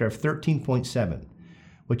factor of 13.7,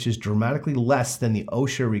 which is dramatically less than the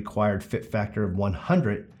OSHA required fit factor of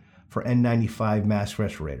 100 for N95 mask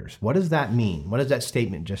respirators. What does that mean? What does that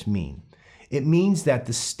statement just mean? It means that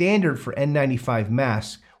the standard for N95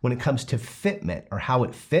 masks, when it comes to fitment or how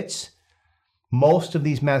it fits, most of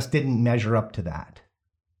these masks didn't measure up to that.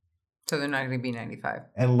 So they're not going to be 95.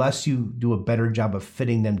 Unless you do a better job of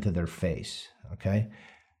fitting them to their face, okay?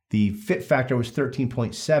 The fit factor was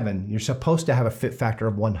 13.7. You're supposed to have a fit factor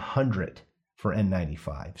of 100 for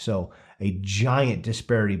N95. So a giant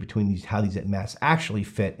disparity between how these masks actually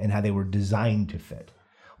fit and how they were designed to fit.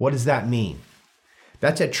 What does that mean?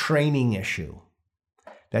 That's a training issue.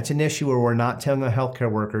 That's an issue where we're not telling the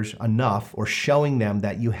healthcare workers enough or showing them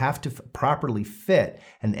that you have to properly fit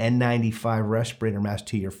an N95 respirator mask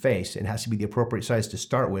to your face. It has to be the appropriate size to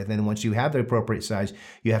start with. And once you have the appropriate size,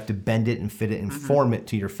 you have to bend it and fit it and form it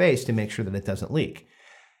to your face to make sure that it doesn't leak.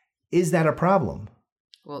 Is that a problem?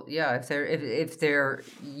 Well, yeah, if they're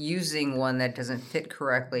using one that doesn't fit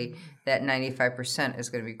correctly, that 95% is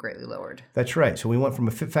going to be greatly lowered. That's right. So we went from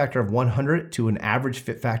a fit factor of 100 to an average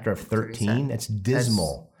fit factor of 13. That's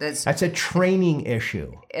dismal. That's a training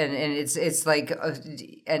issue. And it's like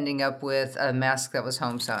ending up with a mask that was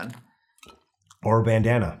home sewn. Or a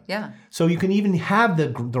bandana. Yeah. So you can even have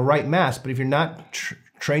the right mask, but if you're not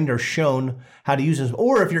trained or shown how to use this,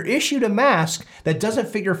 or if you're issued a mask that doesn't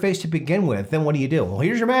fit your face to begin with, then what do? Well,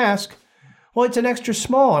 here's your mask. Well, it's an extra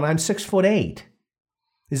small, and I'm 6'8".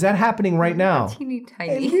 Is that happening right now? Teeny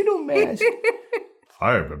tiny. A little mask.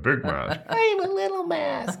 I have a big mask. I have a little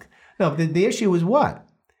mask. No, the issue is what?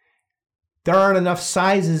 There aren't enough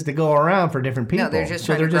sizes to go around for different people. No, they're just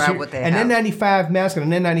trying to grab what they have. An N95 mask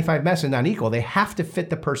and an N95 mask are not equal. They have to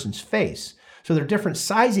fit the person's face. So there are different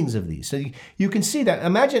sizings of these. So you can see that.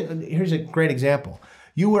 Imagine, here's a great example.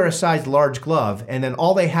 You wear a size large glove, and then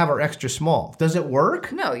all they have are extra small. Does it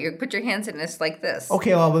work? No, you put your hands in this like this.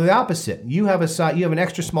 Okay, well, the opposite. You have an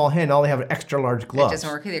extra small hand, all they have are extra large gloves. It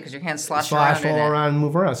doesn't work either because your hands slosh around and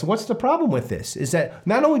move around. So what's the problem with this? Is that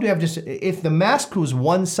not only do we have just, if the mask was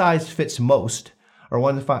one size fits most, or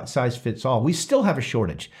one size fits all, we still have a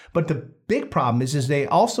shortage. But the big problem is they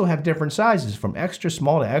also have different sizes from extra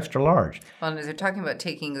small to extra large. Well, and as they're talking about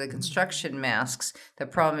taking the construction masks, the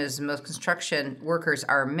problem is most construction workers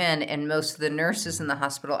are men and most of the nurses in the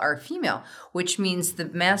hospital are female, which means the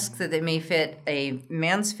mask that they may fit a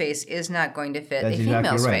man's face is not going to fit a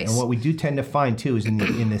female's face. And what we do tend to find too is in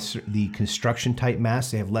the construction type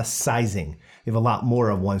masks, they have less sizing. They have a lot more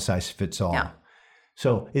of one size fits all. Yeah.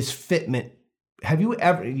 So is fitment. Have you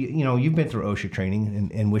ever, you've been through OSHA training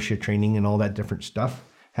and WSHA training and all that different stuff.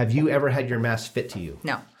 Have you ever had your mask fit to you?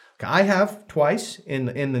 No. I have twice in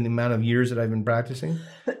the amount of years that I've been practicing.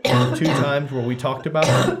 2 times where we talked about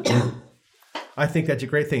it. I think that's a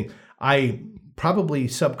great thing. I probably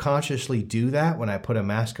subconsciously do that when I put a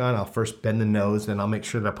mask on. I'll first bend the nose, then I'll make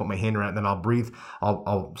sure that I put my hand around it, then I'll breathe.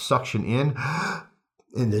 I'll suction in.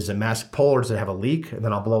 And there's a mask pullers that have a leak, and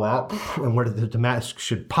then I'll blow out, and where the mask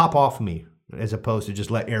should pop off me as opposed to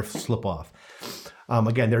just let air slip off.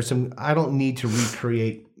 Again, I don't need to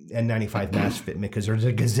recreate N95 mask fitment because there's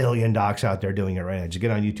a gazillion docs out there doing it right now. Just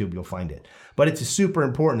get on YouTube, you'll find it. But it's super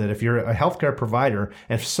important that if you're a healthcare provider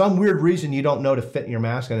and for some weird reason you don't know to fit your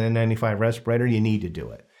mask on an N95 respirator, you need to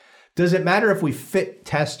do it. Does it matter if we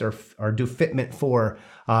test or do fitment for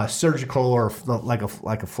surgical or like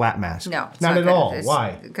a flat mask? No, not at all.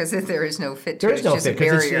 Why? Because there is no fit to there it. is no it's just fit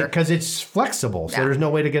a barrier. because it's flexible, so there's no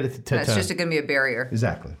way to get it to. It's just going to be a barrier.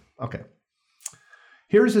 Exactly. Okay.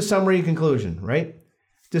 Here's the summary and conclusion, right?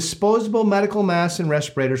 Disposable medical masks and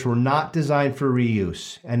respirators were not designed for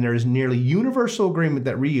reuse, and there is nearly universal agreement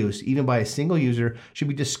that reuse, even by a single user, should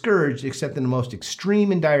be discouraged except in the most extreme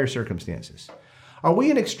and dire circumstances. Are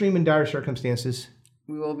we in extreme and dire circumstances?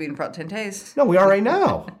 We will be in about 10 days. No, we are right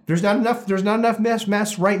now. There's not enough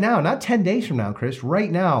masks right now. Not 10 days from now, Chris.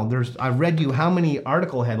 Right now, I read you how many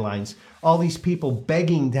article headlines, all these people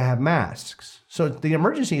begging to have masks. So the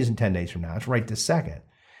emergency isn't 10 days from now. It's right this second.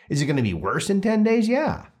 Is it going to be worse in 10 days?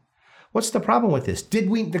 Yeah. What's the problem with this?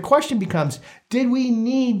 The question becomes, did we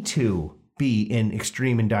need to be in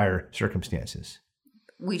extreme and dire circumstances?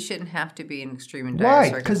 We shouldn't have to be in extreme and dire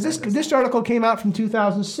Right, because circumstances. this article came out from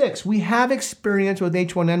 2006. We have experience with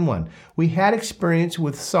H1N1. We had experience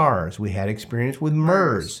with SARS. We had experience with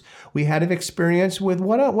MERS. We had experience with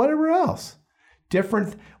whatever else.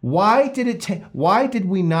 Why did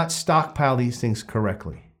we not stockpile these things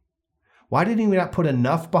correctly? Why didn't we not put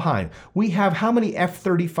enough behind? We have how many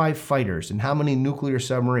F-35 fighters and how many nuclear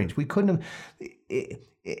submarines? We couldn't have,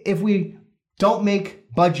 if we don't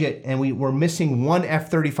make budget and we're missing one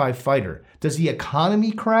F-35 fighter, does the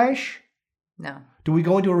economy crash? No. Do we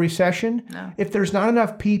go into a recession? No. If there's not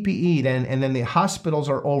enough PPE and then the hospitals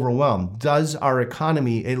are overwhelmed, does our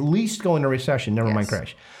economy at least go into recession, never mind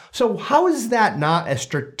crash? So how is that not a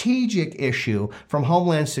strategic issue from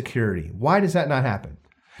Homeland Security? Why does that not happen?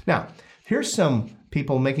 Now, here's some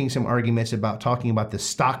people making some arguments about talking about the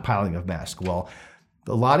stockpiling of masks. Well,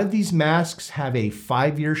 a lot of these masks have a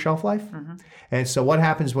 5-year shelf life. Mm-hmm. And so what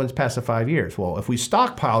happens when it's past the 5 years? Well, if we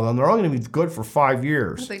stockpile them, they're only going to be good for 5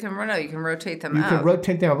 years. They can run out. You can rotate them You out. can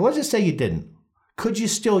rotate them out. But let's just say you didn't. Could you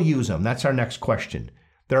still use them? That's our next question.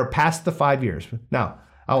 They're past the 5 years. Now,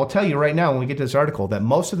 I will tell you right now when we get to this article that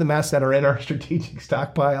most of the masks that are in our strategic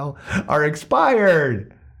stockpile are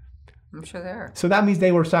expired. I'm sure they are. So that means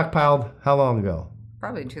they were stockpiled how long ago?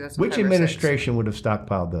 Probably in 2005 Which or administration would have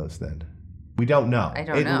stockpiled those then? We don't know. I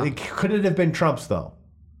don't know. Could it have been Trump's though?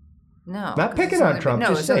 6. No. Not picking on Trump. No,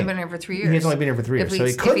 just it's only saying. been here for 3 years. He's only been here for 3 years. So it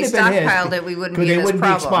If couldn't he have been his. stockpiled it, we wouldn't be They in this wouldn't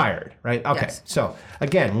problem. be expired, right? Okay. Yes. So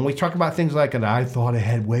again, when we talk about things like, and I thought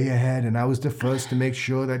ahead, way ahead, and I was the first to make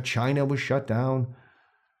sure that China was shut down.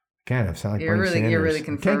 Can't have sound like You're Bernie really- Sanders. you're really I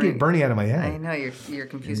can't confirming. get Bernie out of my head. I know you're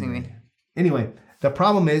confusing me. Anyway, the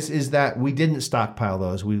problem is that we didn't stockpile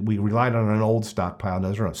those. We relied on an old stockpile. And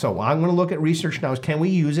those are so I'm going to look at research now. Is can we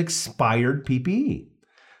use expired PPE?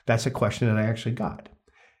 That's a question that I actually got.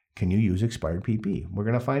 Can you use expired PPE? We're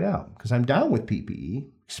going to find out because I'm down with PPE,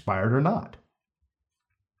 expired or not.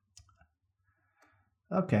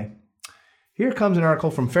 Okay. Here comes an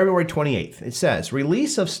article from February 28th. It says,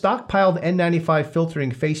 release of stockpiled N95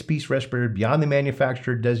 filtering face piece respirator beyond the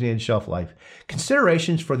manufacturer designated shelf life.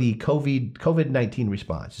 Considerations for the COVID-19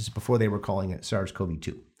 response. This is before they were calling it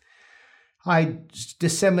SARS-CoV-2. I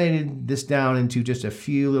disseminated this down into just a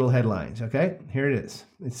few little headlines, okay? Here it is.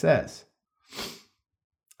 It says,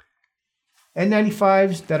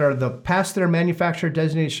 N95s that are past their manufacturer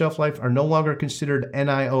designated shelf life are no longer considered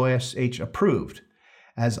NIOSH approved,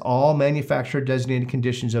 as all manufacturer-designated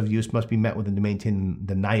conditions of use must be met within to maintain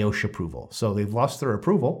the NIOSH approval. So they've lost their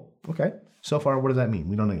approval. Okay. So far, what does that mean?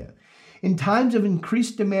 We don't know yet. In times of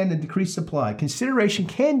increased demand and decreased supply, consideration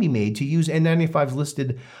can be made to use N95s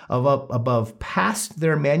listed above past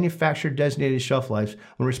their manufacturer-designated shelf lives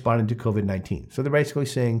when responding to COVID-19. So they're basically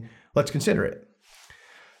saying, let's consider it.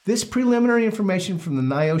 This preliminary information from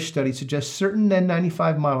the NIOSH study suggests certain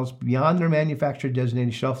N95 models beyond their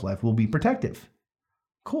manufacturer-designated shelf life will be protective.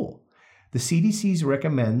 Cool. The CDC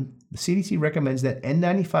recommends that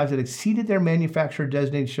N95s that exceeded their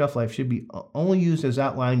manufacturer-designated shelf life should be only used as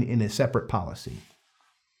outlined in a separate policy,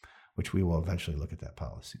 which we will eventually look at that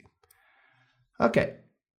policy. Okay.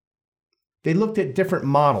 They looked at different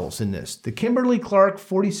models in this. The Kimberly-Clark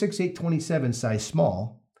 46827 size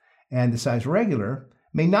small and the size regular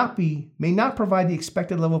may not provide the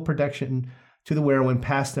expected level of protection to the wearer when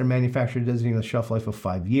past their manufacturer designated shelf life of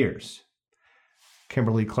 5 years.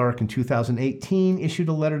 Kimberly Clark in 2018 issued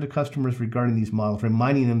a letter to customers regarding these models,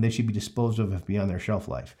 reminding them they should be disposed of if beyond their shelf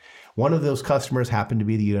life. One of those customers happened to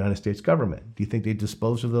be the United States government. Do you think they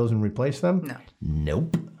disposed of those and replaced them? No.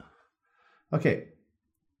 Nope. Okay.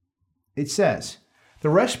 It says, the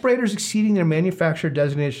respirators exceeding their manufacturer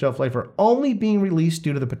designated shelf life are only being released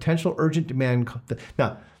due to the potential urgent demand.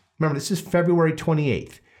 Now, remember, this is February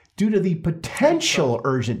 28th. Due to the potential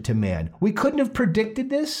urgent demand. We couldn't have predicted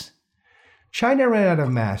this. China ran out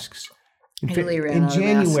of masks in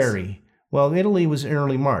January. Well, Italy was in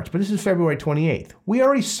early March, but this is February 28th. We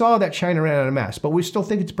already saw that China ran out of masks, but we still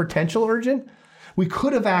think it's potential urgent? We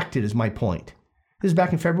could have acted, is my point. This is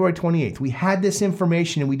back in February 28th. We had this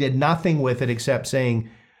information and we did nothing with it except saying,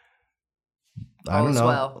 all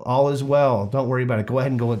is well. Don't worry about it. Go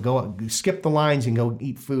ahead and go skip the lines and go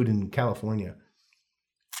eat food in California.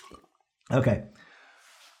 Okay.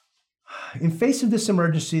 In face of this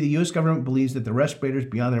emergency, the U.S. government believes that the respirators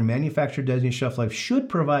beyond their manufacturer designated shelf life should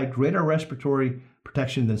provide greater respiratory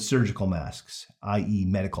protection than surgical masks, i.e.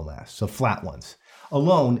 medical masks, so flat ones.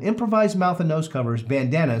 Alone, improvised mouth and nose covers,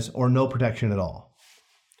 bandanas, or no protection at all.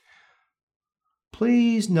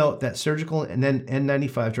 Please note that surgical and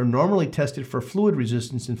N95s are normally tested for fluid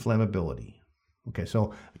resistance and flammability. Okay,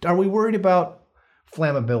 so are we worried about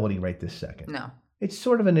flammability right this second? No. It's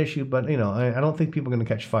sort of an issue, but I don't think people are going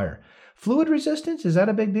to catch fire. Fluid resistance, is that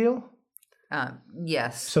a big deal?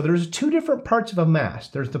 Yes. So there's two different parts of a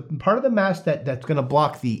mask. There's the part of the mask that's going to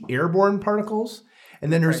block the airborne particles,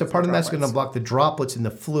 and then there's the part of the mask that's going to block the droplets in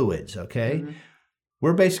the fluids, okay? Mm-hmm.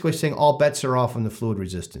 We're basically saying all bets are off on the fluid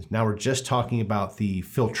resistance. Now we're just talking about the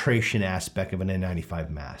filtration aspect of an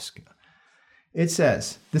N95 mask. It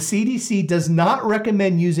says, the CDC does not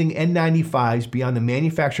recommend using N95s beyond the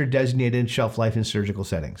manufacturer designated shelf life in surgical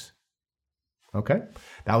settings. Okay?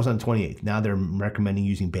 That was on the 28th. Now they're recommending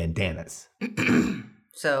using bandanas.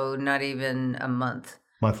 So not even a month.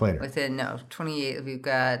 Month later. 28, we've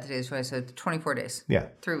got, today's 20, so 24 days. Yeah.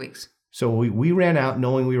 3 weeks. So we ran out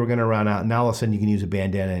knowing we were going to run out. Now all of a sudden you can use a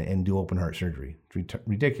bandana and do open heart surgery. It's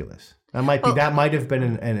ridiculous. That might have been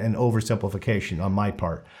an oversimplification on my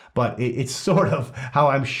part, but it's sort of how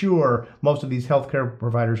I'm sure most of these healthcare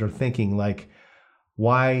providers are thinking. Like,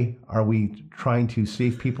 why are we trying to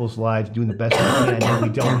save people's lives, doing the best we can, and we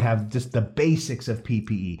don't have just the basics of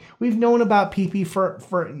PPE? We've known about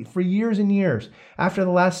PPE for years and years. After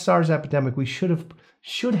the last SARS epidemic, we should have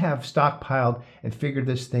stockpiled and figured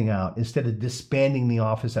this thing out instead of disbanding the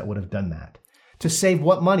office that would have done that. To save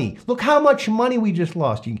what money? Look how much money we just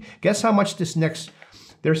lost. You guess how much they're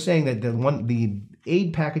saying that the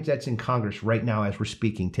aid package that's in Congress right now as we're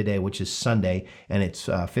speaking today, which is Sunday, and it's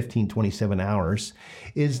 15:27 hours,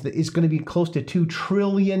 is going to be close to $2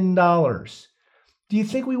 trillion. Do you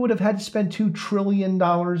think we would have had to spend $2 trillion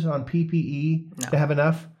on PPE to have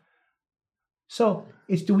enough? So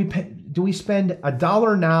it's do we spend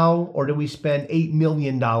 $1 now, or do we spend $8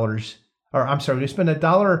 million? Or I'm sorry, do we spend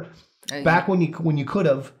 $1 back when you could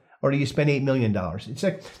have, or do you spend $8 million? It's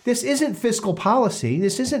like, this isn't fiscal policy.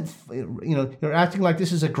 This isn't, you're acting like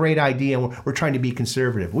this is a great idea and we're trying to be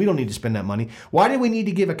conservative. We don't need to spend that money. Why do we need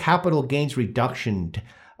to give a capital gains reduction?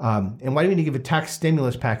 And why do we need to give a tax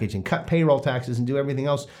stimulus package and cut payroll taxes and do everything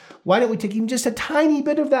else? Why don't we take even just a tiny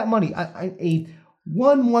bit of that money? A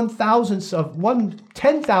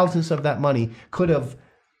 1/10,000th of that money could have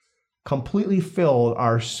completely filled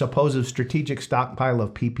our supposed strategic stockpile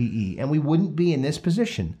of PPE, and we wouldn't be in this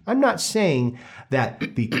position. I'm not saying that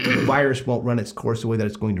the virus won't run its course the way that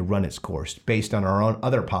it's going to run its course based on our own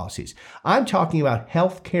other policies. I'm talking about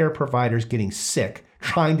healthcare providers getting sick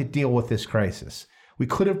trying to deal with this crisis. We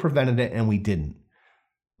could have prevented it, and we didn't.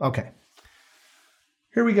 Okay.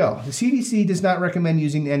 Here we go. The CDC does not recommend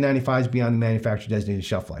using the N95s beyond the manufacturer designated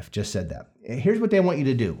shelf life. Just said that. Here's what they want you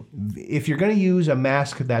to do. If you're going to use a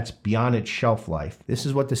mask that's beyond its shelf life, this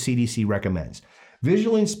is what the CDC recommends.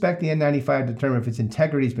 Visually inspect the N95 to determine if its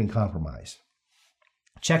integrity has been compromised.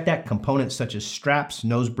 Check that components such as straps,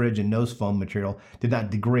 nose bridge, and nose foam material did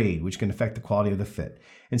not degrade, which can affect the quality of the fit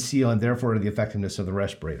and seal, and therefore the effectiveness of the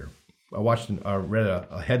respirator. I read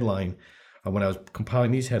a headline when I was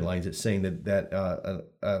compiling these headlines. It's saying that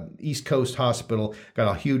East Coast hospital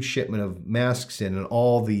got a huge shipment of masks in, and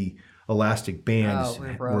all the elastic bands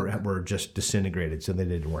were just disintegrated, so they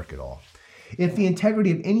didn't work at all. If the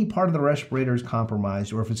integrity of any part of the respirator is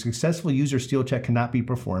compromised, or if a successful user steel check cannot be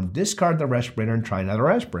performed, discard the respirator and try another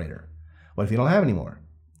respirator. What if you don't have any more?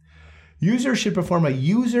 Users should perform a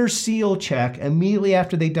user seal check immediately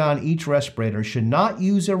after they don each respirator. Should not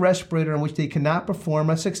use a respirator in which they cannot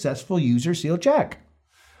perform a successful user seal check.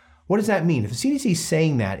 What does that mean? If the CDC is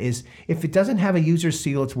saying that is, if it doesn't have a user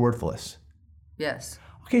seal, it's worthless. Yes.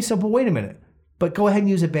 Okay, but wait a minute. But go ahead and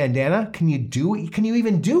use a bandana. Can you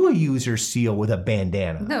even do a user seal with a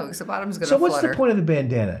bandana? No, because the bottom's going to So flutter. what's the point of the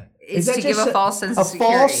bandana? It's that to give just a false sense of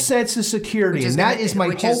security. A false sense of security, and that is my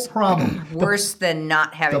whole problem. Worse than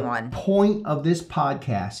not having one. The point of this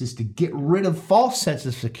podcast is to get rid of false sense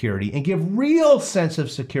of security and give real sense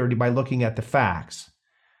of security by looking at the facts.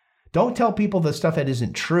 Don't tell people the stuff that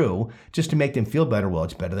isn't true just to make them feel better. Well,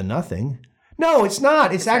 it's better than nothing. No, it's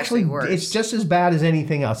not. It's actually worse. It's just as bad as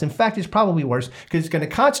anything else. In fact, it's probably worse because it's going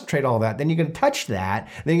to concentrate all that. Then you're going to touch that.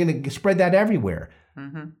 Then you're going to spread that everywhere.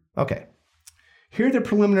 Mm-hmm. Okay. Here are the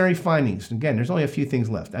preliminary findings. Again, there's only a few things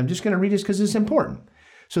left. I'm just going to read this because it's important.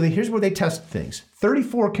 So here's where they tested things.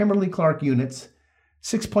 34 Kimberly-Clark units,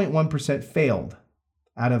 6.1% failed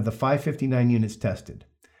out of the 559 units tested.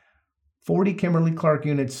 40 Kimberly-Clark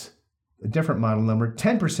units, a different model number,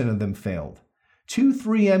 10% of them failed. 2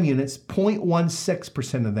 3M units,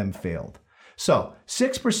 0.16% of them failed. So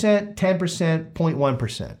 6%, 10%,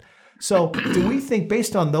 0.1%. So do we think,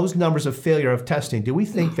 based on those numbers of failure of testing, do we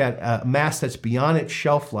think that a mask that's beyond its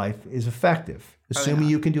shelf life is effective, assuming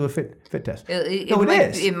you can do a fit test? It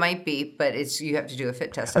is. It might be, but you have to do a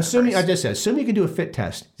fit test. Assuming you can do a fit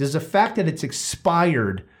test, does the fact that it's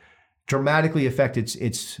expired dramatically affect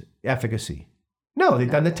its efficacy? No, they've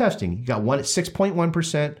done the testing. You got one at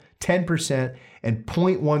 6.1%, 10%, and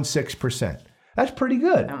 0.16%. That's pretty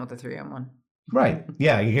good. I want the 3M one. Right.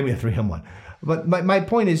 Yeah, you gave me a 3M one. But my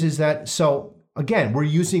point is that, so again, we're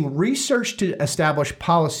using research to establish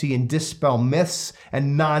policy and dispel myths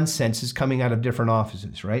and nonsense coming out of different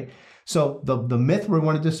offices, right? So the myth we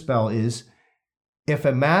want to dispel is if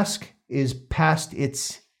a mask is past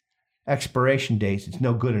its expiration dates, it's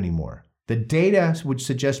no good anymore. The data would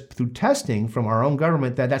suggest through testing from our own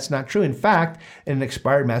government that that's not true. In fact, an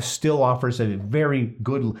expired mask still offers a very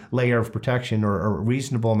good layer of protection or a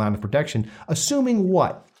reasonable amount of protection, assuming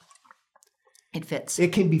what? It fits.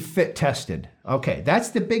 It can be fit tested. Okay, that's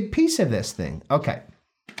the big piece of this thing. Okay.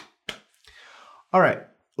 All right,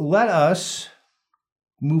 let us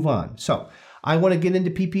move on. So I want to get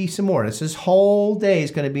into PPE some more. This whole day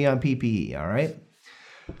is going to be on PPE, all right?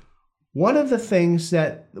 One of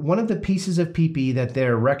the pieces of PPE that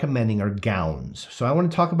they're recommending are gowns. So I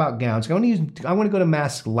want to talk about gowns. I want to go to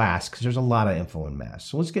masks last because there's a lot of info in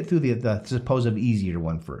masks. So let's get through the supposed easier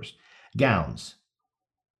one first. Gowns.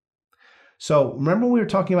 So remember we were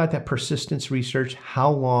talking about that persistence research. How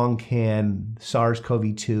long can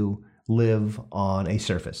SARS-CoV-2 live on a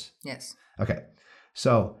surface? Yes. Okay.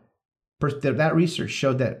 So that research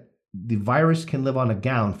showed that the virus can live on a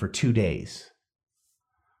gown for 2 days.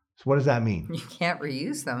 So what does that mean? You can't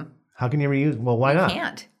reuse them. How can you reuse? Well, why not? You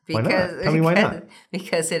can't. Why not? Tell me why not.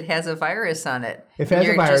 Because it has a virus on it. If it has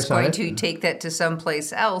a virus on it. You're just going to take that to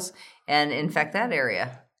someplace else and infect that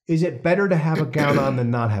area. Is it better to have a gown on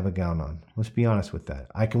than not have a gown on? Let's be honest with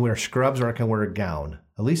that. I can wear scrubs or I can wear a gown.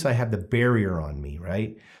 At least I have the barrier on me,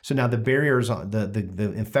 right? So now the barrier is on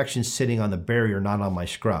the infection's sitting on the barrier, not on my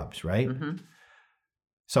scrubs, right? Mm-hmm.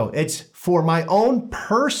 So it's for my own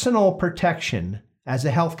personal protection as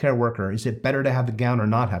a healthcare worker. Is it better to have the gown or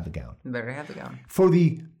not have the gown? Better have the gown. For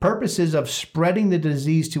the purposes of spreading the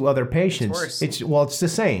disease to other patients, it's the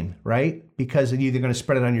same, right? Because you're either going to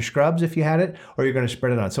spread it on your scrubs if you had it, or you're going to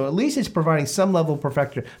spread it on. So at least it's providing some level of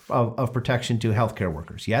protection to healthcare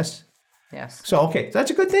workers. Yes. Yes. So okay,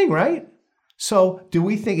 that's a good thing, right? So do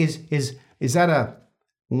we think is that a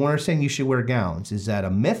when we're saying you should wear gowns? Is that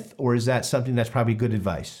a myth or is that something that's probably good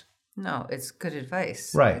advice? No, it's good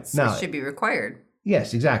advice. Right. It should be required.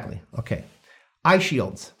 Yes, exactly. Okay. Eye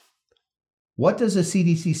shields. What does the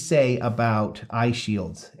CDC say about eye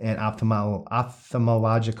shields and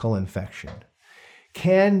ophthalmological infection?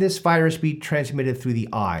 Can this virus be transmitted through the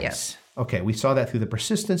eyes? Yes. Okay, we saw that through the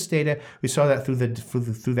persistence data. We saw that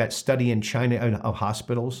through that study in China of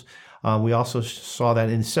hospitals. We also saw that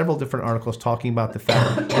in several different articles talking about the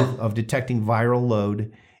fact of detecting viral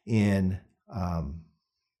load in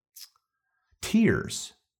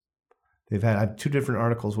tears. I have 2 different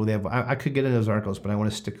articles where they have. I could get into those articles, but I want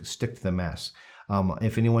to stick to the masks.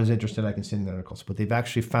 If anyone's interested, I can send the articles. But they've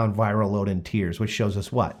actually found viral load in tears, which shows us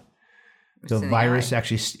what the virus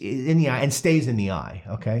actually in the eye and stays in the eye.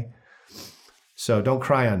 Okay, so don't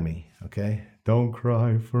cry on me. Okay, don't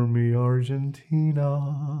cry for me,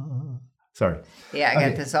 Argentina. Sorry. Yeah, I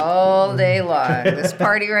got this all day long. This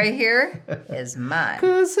party right here is mine.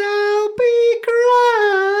 'Cause I'll be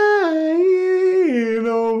crying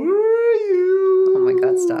over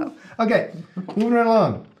Okay, moving right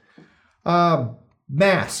along.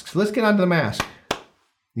 Masks. Let's get on to the mask.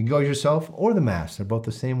 You can go as yourself or the mask. They're both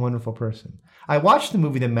the same wonderful person. I watched the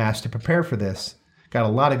movie The Mask to prepare for this. Got a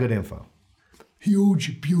lot of good info.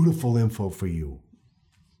 Huge, beautiful info for you.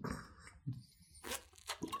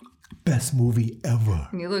 Best movie ever.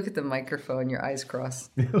 When you look at the microphone, your eyes cross.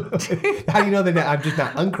 How do you know that I'm just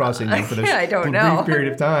not uncrossing you for this I don't brief know.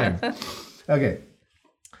 period of time? Okay.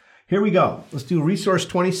 Here we go. Let's do resource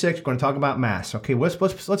 26. We're going to talk about masks. Okay,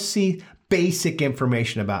 let's see basic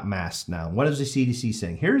information about masks now. What is the CDC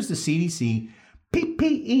saying? Here's the CDC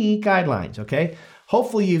PPE guidelines, okay?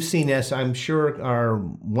 Hopefully you've seen this. I'm sure our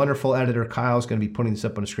wonderful editor Kyle is going to be putting this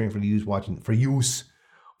up on the screen for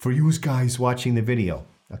you guys watching the video,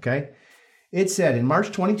 okay? It said in March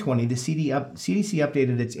 2020, the CDC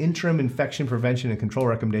updated its interim infection prevention and control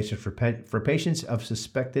recommendations for patients of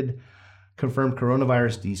suspected confirmed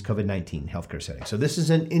coronavirus disease COVID-19 healthcare setting. So this is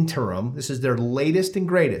an interim. This is their latest and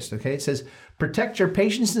greatest, okay? It says, protect your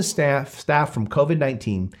patients and staff from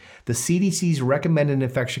COVID-19, the CDC's recommended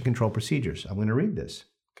infection control procedures. I'm going to read this,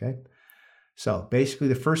 okay? So basically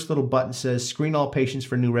the first little button says, screen all patients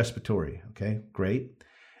for new respiratory, okay? Great.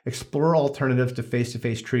 Explore alternatives to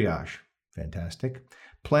face-to-face triage. Fantastic.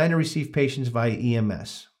 Plan to receive patients via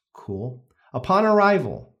EMS. Cool. Upon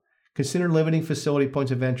arrival, consider limiting facility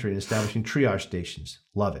points of entry and establishing triage stations.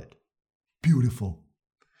 Love it. Beautiful.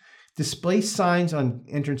 Display signs on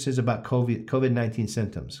entrances about COVID-19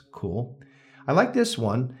 symptoms. Cool. I like this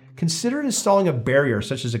one. Consider installing a barrier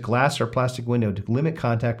such as a glass or plastic window to limit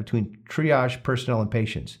contact between triage personnel and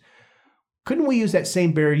patients. Couldn't we use that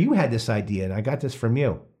same barrier? You had this idea, and I got this from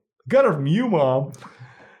you. Got it from you, Mom.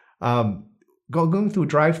 Going through a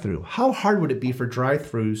drive-through. How hard would it be for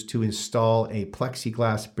drive-throughs to install a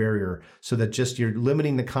plexiglass barrier so that just you're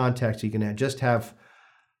limiting the contact so you can just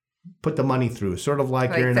put the money through, sort of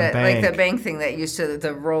like you're in a bank. Like the bank thing that used to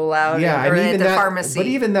the roll out yeah, or and at even the that, pharmacy. But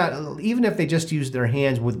even if they just use their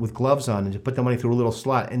hands with gloves on and just put the money through a little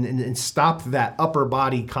slot and stop that upper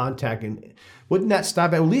body contact, and wouldn't that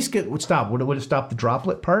stop? At least would stop. Would it stop the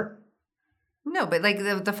droplet part? No, but like the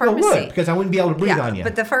Well, it pharmacy. would, because I wouldn't be able to breathe on you.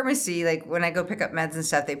 But the pharmacy, like when I go pick up meds and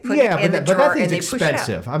stuff, they put it in the but drawer that and thing's they push it out.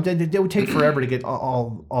 expensive. It would take forever to get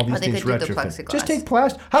all these they things could do the retrofitted. plexiglass. Just take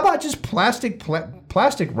plastic. How about just plastic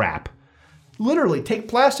wrap? Literally, take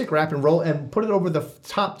plastic wrap and roll and put it over the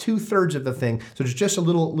top 2/3 of the thing, so there's just a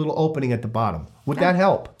little opening at the bottom. Would that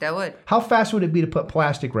help? That would. How fast would it be to put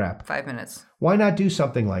plastic wrap? 5 minutes. Why not do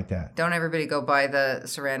something like that? Don't everybody go buy the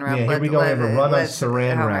saran wrap. Yeah, here we go. We have a run on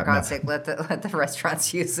saran oh wrap my now. God's sake, let the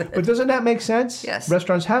restaurants use it. But doesn't that make sense? Yes.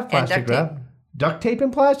 Restaurants have And plastic duct wrap. tape. Duct tape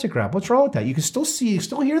and plastic wrap. What's wrong with that? You can still see, you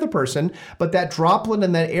still hear the person, but that droplet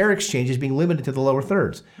and that air exchange is being limited to the lower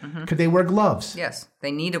thirds. Mm-hmm. Could they wear gloves? Yes,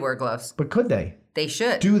 they need to wear gloves. But could they? They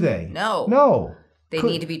should. Do they? No. No. They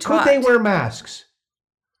Could- need to be taught. Could they wear masks?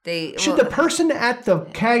 Should well, the person at the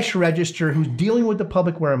cash register who's dealing with the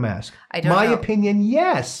public wear a mask? I don't My know. opinion,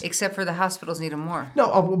 yes. except for the hospitals need them more.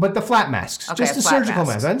 No, but the flat masks. Okay, just the flat surgical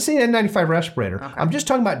masks. mask. I didn't say N95 respirator. I'm just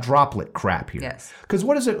talking about droplet crap here. Yes. Because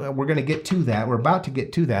what is it? We're going to get to that. We're about to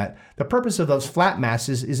get to that. The purpose of those flat masks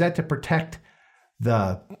is that to protect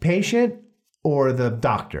the patient or the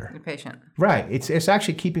doctor? The patient. Right. It's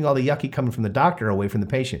actually keeping all the yucky coming from the doctor away from the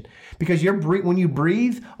patient. Because when you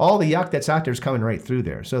breathe, all the yuck that's out there is coming right through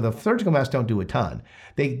there. So the surgical masks don't do a ton.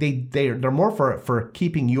 They're more for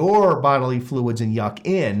keeping your bodily fluids and yuck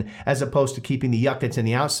in, as opposed to keeping the yuck that's in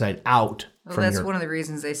the outside out. Well, that's one of the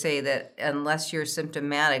reasons they say that unless you're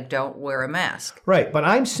symptomatic, don't wear a mask. Right. But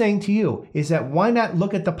I'm saying to you is that why not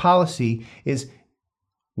look at the policy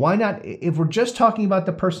why not, if we're just talking about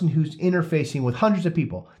the person who's interfacing with hundreds of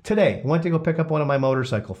people. Today, I went to go pick up one of my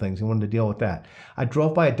motorcycle things and wanted to deal with that. I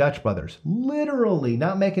drove by a Dutch Brothers. Literally,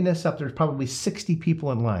 not making this up, there's probably 60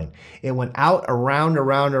 people in line. It went out, around,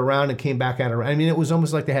 and came back out. I mean, it was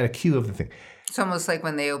almost like they had a queue of the thing. It's almost like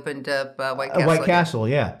when they opened up White Castle. White Castle,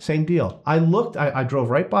 yeah, same deal. I looked, I drove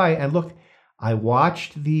right by and looked. I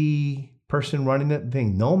watched the person running the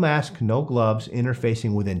thing, no mask, no gloves,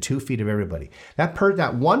 interfacing within 2 feet of everybody.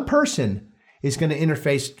 That one person is going to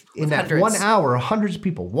interface in that hundreds. 1 hour, hundreds of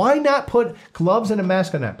people. Why not put gloves and a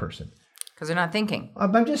mask on that person? Because they're not thinking.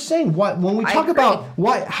 I'm just saying, when we talk agree. about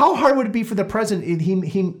how hard would it be for the president?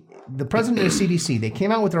 The president of the CDC, they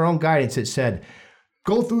came out with their own guidance that said,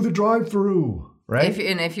 "Go through the drive-through." Right? If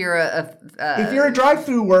you're If you're a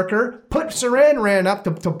drive-through worker, put saran wrap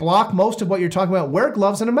up to block most of what you're talking about. Wear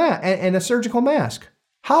gloves and a surgical mask.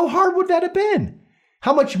 How hard would that have been?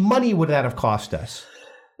 How much money would that have cost us?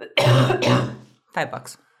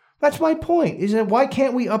 $5. That's my point. Is that why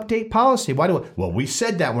can't we update policy? Why do we? Well, we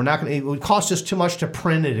said that we're not going to. It would cost us too much to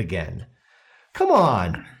print it again. Come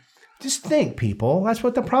on, just think, people. That's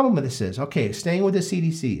what the problem with this is. Okay, staying with the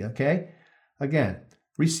CDC. Okay, again,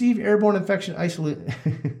 reserve airborne infection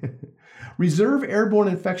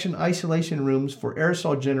isolation rooms for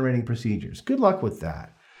aerosol generating procedures. Good luck with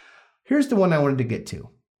that. Here's the one I wanted to get to.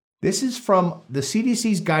 This is from the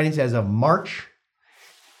CDC's guidance as of March.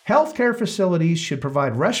 Healthcare facilities should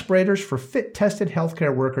provide respirators for fit tested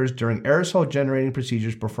healthcare workers during aerosol generating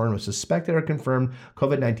procedures performed with suspected or confirmed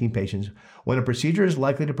COVID-19 patients when a procedure is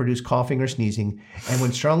likely to produce coughing or sneezing and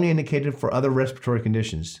when strongly indicated for other respiratory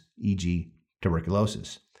conditions, e.g.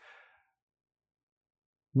 tuberculosis.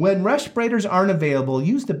 When respirators aren't available,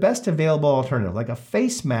 use the best available alternative, like a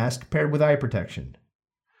face mask paired with eye protection.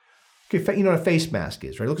 Okay, you know what a face mask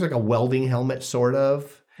is, right? It looks like a welding helmet, sort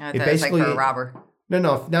of. I thought it was like for a robber.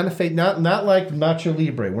 No, not a face, not like Nacho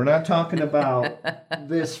Libre. We're not talking about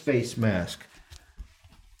this face mask.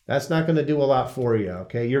 That's not going to do a lot for you.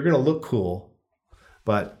 Okay, you're going to look cool,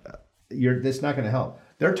 but that's not going to help.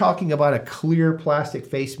 They're talking about a clear plastic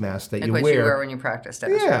face mask that you wear. Like what you wear when you practice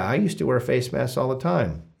dentistry. Yeah, I used to wear face masks all the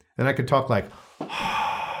time, and I could talk like,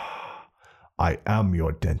 "I am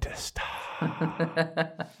your dentist."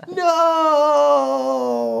 No.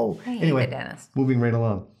 Anyway, dentist. Moving right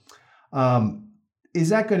along. Is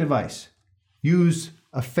that good advice? Use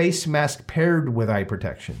a face mask paired with eye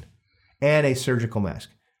protection and a surgical mask.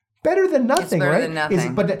 Better than nothing, it's better right? Than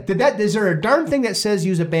nothing. Is there a darn thing that says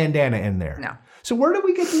use a bandana in there? No. So where do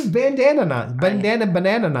we get these banana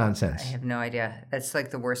nonsense? I have no idea. That's like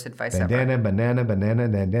the worst advice Bandana, ever.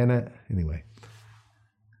 banana. Anyway.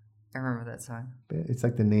 I remember that song. It's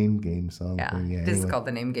like the name game song. Yeah, thing. this is called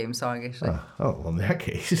the name game song, actually. Well, in that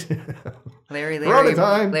case. Larry,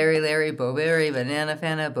 Bo-Berry, Banana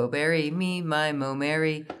Fana, Bo-Berry, me, my, Mo,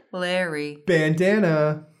 Mary, Larry.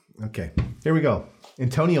 Bandana. Okay, here we go.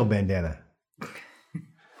 Antonio Bandana.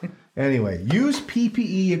 Anyway, use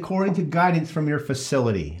PPE according to guidance from your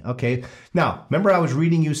facility. Okay, now, remember I was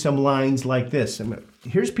reading you some lines like this.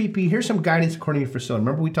 Here's PPE, here's some guidance according to your facility.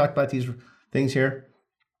 Remember we talked about these things here?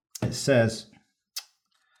 It says,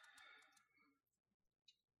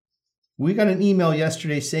 we got an email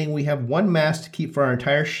yesterday saying we have one mask to keep for our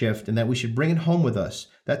entire shift and that we should bring it home with us.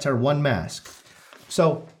 That's our one mask.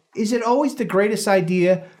 So is it always the greatest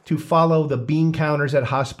idea to follow the bean counters at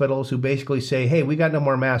hospitals who basically say, hey, we got no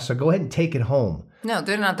more masks, so go ahead and take it home? No,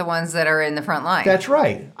 they're not the ones that are in the front line. That's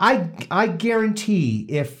right. I guarantee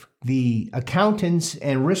if the accountants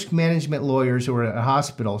and risk management lawyers who are at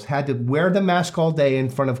hospitals had to wear the mask all day in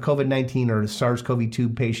front of COVID-19 or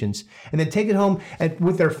SARS-CoV-2 patients, and then take it home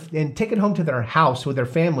take it home to their house with their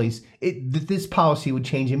families, this policy would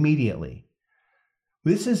change immediately.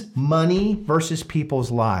 This is money versus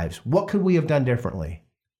people's lives. What could we have done differently?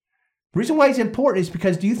 The reason why it's important is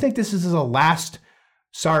because do you think this is the last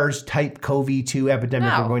SARS-type CoV-2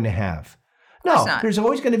 epidemic we're going to have? No, there's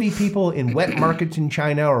always going to be people in wet markets in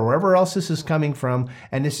China or wherever else this is coming from,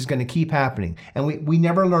 and this is going to keep happening. And we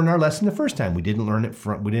never learned our lesson the first time. We didn't learn it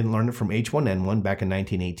from H1N1 back in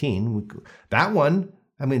 1918. That one,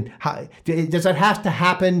 I mean, does that have to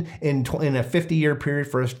happen in a 50-year period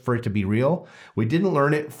for it to be real? We didn't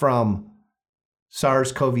learn it from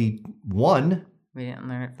SARS-CoV-1. We didn't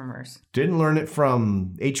learn it from MERS. Didn't learn it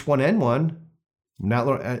from H1N1.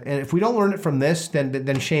 And if we don't learn it from this,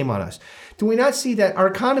 then shame on us. Do we not see that our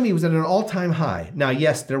economy was at an all-time high? Now,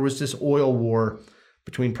 yes, there was this oil war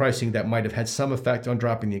between pricing that might have had some effect on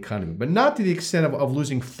dropping the economy, but not to the extent of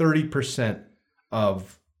losing 30%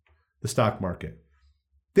 of the stock market.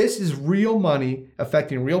 This is real money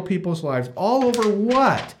affecting real people's lives all over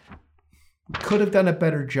what? We could have done a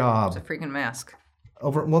better job. It's a freaking mask.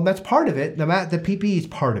 Well, that's part of it. The PPE is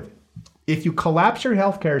part of it. If you collapse your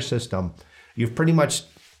healthcare system, you've pretty much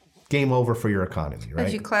game over for your economy, right? But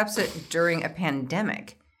if you collapse it during a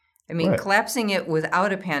pandemic, I mean, collapsing it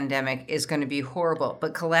without a pandemic is going to be horrible.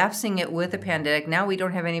 But collapsing it with a pandemic, now we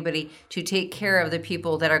don't have anybody to take care of the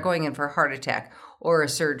people that are going in for a heart attack or a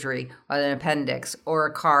surgery or an appendix or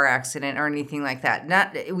a car accident or anything like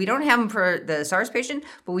that. We don't have them for the SARS patient,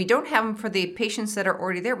 but we don't have them for the patients that are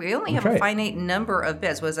already there. We only have a finite number of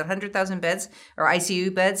beds. Was it 100,000 beds or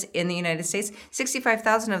ICU beds in the United States?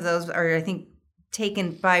 65,000 of those are, I think,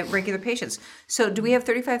 taken by regular patients. So do we have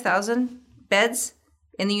 35,000 beds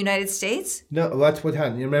in the United States? No, that's what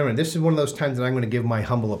happened. Remember, this is one of those times that I'm going to give my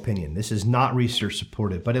humble opinion. This is not research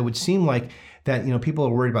supported, but it would seem like that people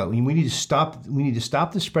are worried about. We need to stop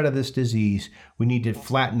the spread of this disease. We need to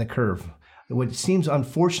flatten the curve. what seems,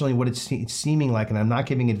 unfortunately, what it's seeming like, and I'm not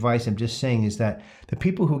giving advice, I'm just saying, is that the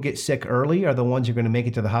people who get sick early are the ones who are going to make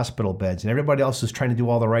it to the hospital beds. And everybody else is trying to do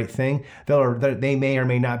all the right thing. They may or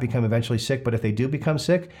may not become eventually sick, but if they do become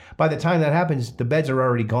sick, by the time that happens, the beds are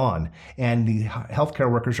already gone and the healthcare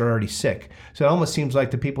workers are already sick. So it almost seems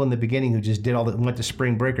like the people in the beginning who just went to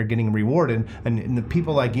spring break are getting rewarded, and the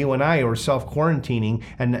people like you and I who are self-quarantining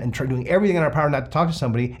and doing everything in our power not to talk to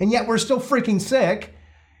somebody, and yet we're still freaking sick.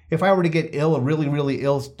 If I were to get ill, really, really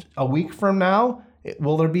ill a week from now,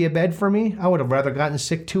 will there be a bed for me? I would have rather gotten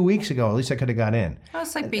sick 2 weeks ago. At least I could have got in. Well,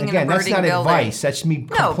 it's like being Again, in a burning that's not building. advice. That's me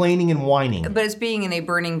complaining and whining. But it's being in a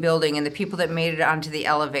burning building, and the people that made it onto the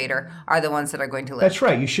elevator are the ones that are going to live. That's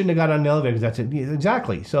right. You shouldn't have got on the elevator. That's it. Yeah,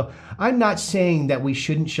 exactly. So I'm not saying that we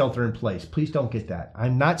shouldn't shelter in place. Please don't get that.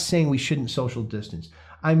 I'm not saying we shouldn't social distance.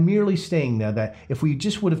 I'm merely saying now that if we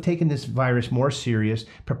just would have taken this virus more serious,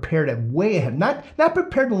 prepared it way ahead, not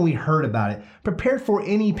prepared when we heard about it, prepared for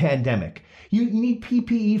any pandemic. You need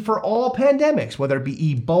PPE for all pandemics, whether it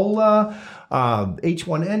be Ebola,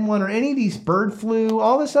 H1N1, or any of these bird flu,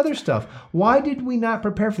 all this other stuff. Why did we not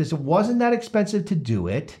prepare for this? It wasn't that expensive to do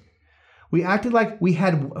it. We acted like we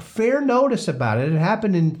had fair notice about it. It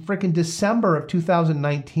happened in frickin' December of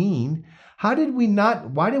 2019. How did we not?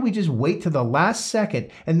 Why did we just wait to the last second?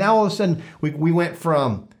 And now all of a sudden we went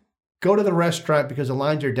from go to the restaurant because the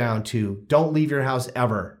lines are down to don't leave your house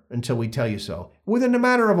ever until we tell you so within a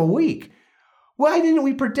matter of a week. Why didn't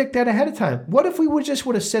we predict that ahead of time? What if we would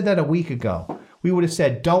have said that a week ago? We would have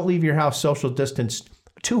said don't leave your house social distance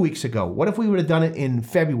 2 weeks ago. What if we would have done it in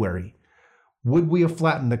February? Would we have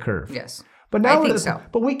flattened the curve? Yes. But now I think so.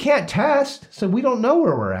 But we can't test, so we don't know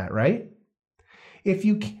where we're at, right?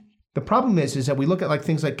 The problem is that we look at like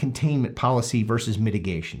things like containment policy versus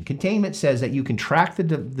mitigation. Containment says that you can track the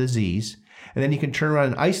disease, and then you can turn around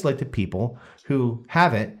and isolate the people who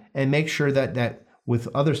have it and make sure that with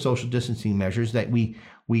other social distancing measures that we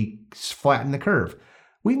flatten the curve.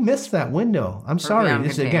 We missed that window. I'm sorry.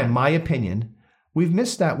 This is, again, my opinion. We've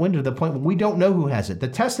missed that window to the point where we don't know who has it. The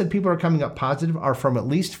tests that people are coming up positive are from at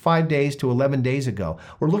least 5 days to 11 days ago.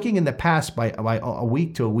 We're looking in the past by a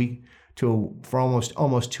week for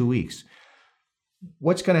almost 2 weeks.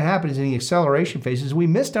 What's going to happen is in the acceleration phases, we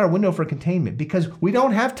missed our window for containment because we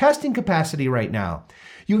don't have testing capacity right now.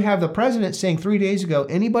 You have the president saying 3 days ago,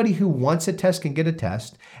 anybody who wants a test can get a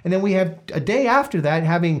test. And then we have a day after that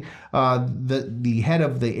having the head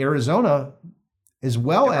of the Arizona, as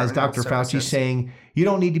well as Dr. Fauci, saying you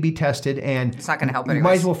don't need to be tested and it's not going to help you anyways.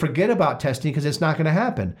 might as well forget about testing because it's not going to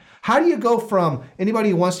happen. How do you go from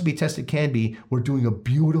anybody who wants to be tested can be, we're doing a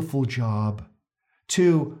beautiful job,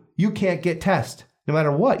 to you can't get tested no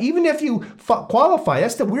matter what, even if you qualify?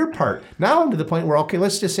 That's the weird part. Now I'm to the point where, okay,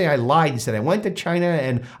 let's just say I lied and said I went to China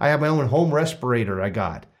and I have my own home respirator I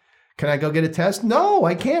got. Can I go get a test? No,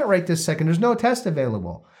 I can't right this second. There's no test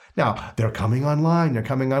available. Now, they're coming online.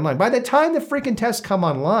 By the time the freaking tests come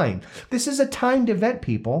online, this is a timed event,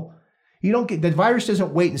 people. The virus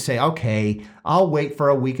doesn't wait and say, okay, I'll wait for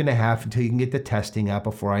a week and a half until you can get the testing out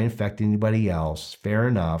before I infect anybody else. Fair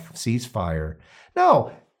enough. Ceasefire.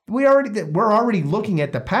 No, we're already looking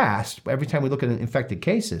at the past every time we look at infected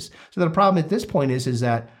cases. So the problem at this point is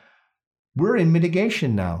that we're in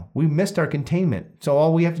mitigation now. We missed our containment. So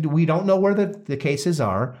all we have to do, we don't know where the cases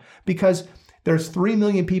are because there's 3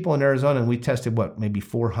 million people in Arizona, and we tested maybe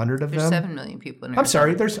 400 of them. There's 7 million people in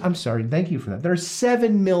Arizona. I'm sorry. Thank you for that. There's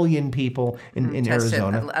 7 million people in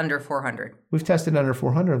Arizona. Under 400. We've tested under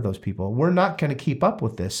 400 of those people. We're not going to keep up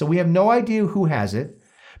with this, so we have no idea who has it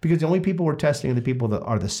because the only people we're testing are the people that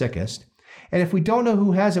are the sickest. And if we don't know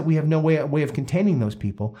who has it, we have no way of containing those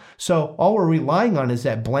people. So all we're relying on is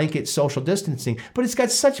that blanket social distancing, but it's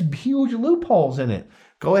got such huge loopholes in it.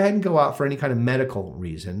 Go ahead and go out for any kind of medical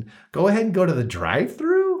reason. Go ahead and go to the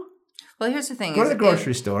drive-thru. Well, here's the thing. Go to the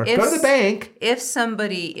grocery store. Go to the bank. If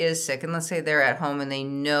somebody is sick, and let's say they're at home and they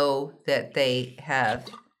know that they have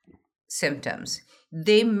symptoms,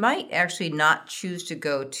 they might actually not choose to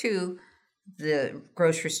go to the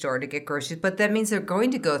grocery store to get groceries, but that means they're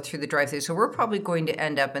going to go through the drive-thru. So we're probably going to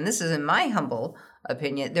end up, and this is in my humble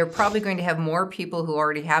opinion, they're probably going to have more people who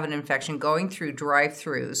already have an infection going through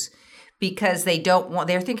drive-thrus because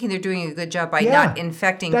they're thinking they're doing a good job by not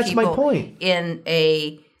infecting people in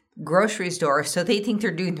a grocery store. So they think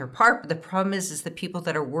they're doing their part. But the problem is the people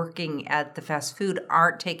that are working at the fast food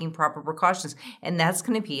aren't taking proper precautions. And that's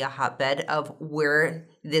going to be a hotbed of where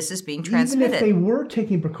this is being transmitted. Even if they were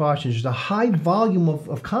taking precautions, there's a high volume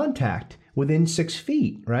of contact within 6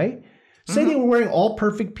 feet, right? Say they were wearing all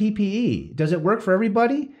perfect PPE. Does it work for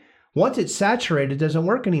everybody? Once it's saturated, it doesn't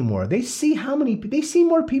work anymore. They see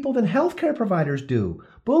more people than healthcare providers do.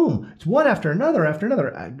 Boom. It's one after another after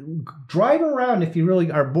another. Drive around if you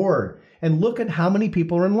really are bored and look at how many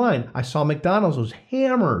people are in line. I saw McDonald's was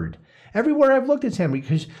hammered. Everywhere I've looked, it's hammered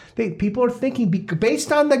because people are thinking,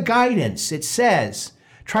 based on the guidance, it says,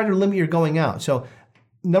 try to limit your going out. So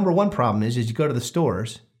number one problem is you go to the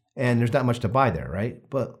stores and there's not much to buy there, right?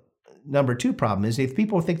 But number two problem is if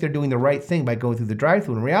people think they're doing the right thing by going through the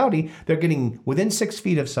drive-thru, in reality, they're getting within 6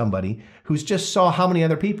 feet of somebody who's just saw how many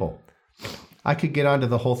other people. I could get onto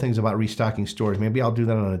the whole things about restocking stores. Maybe I'll do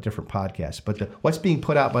that on a different podcast. But what's being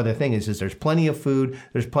put out by the thing is there's plenty of food,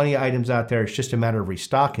 there's plenty of items out there. It's just a matter of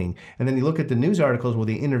restocking. And then you look at the news articles where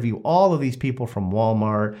they interview all of these people from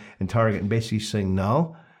Walmart and Target and basically saying,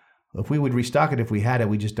 no, if we would restock it, if we had it,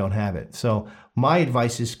 we just don't have it. So my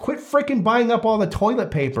advice is quit freaking buying up all the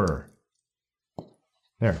toilet paper.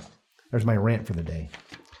 There's my rant for the day.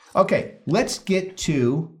 Okay, let's get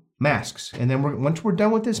to masks. And then once we're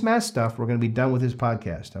done with this mask stuff, we're going to be done with this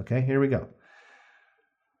podcast. Okay, here we go.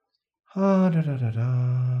 Let's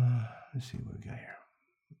see what we got here.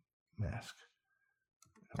 Mask.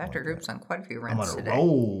 Dr. Group's on quite a few I'm rants on a today.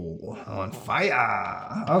 roll. I'm on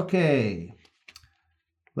fire. Okay.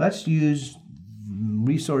 Let's use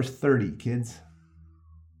resource 30, kids.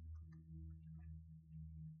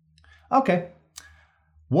 Okay.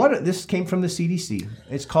 This came from the CDC.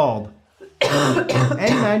 It's called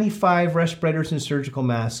N95 respirators and surgical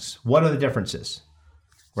masks. What are the differences?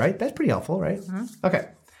 Right? That's pretty helpful, right? Mm-hmm. Okay.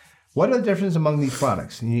 What are the differences among these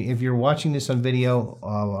products? If you're watching this on video,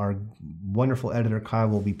 our wonderful editor Kyle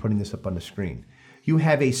will be putting this up on the screen. You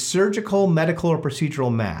have a surgical, medical, or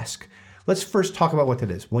procedural mask. Let's first talk about what that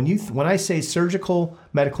is. When I say surgical,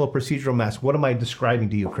 medical, or procedural mask, what am I describing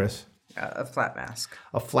to you, Chris? A flat mask.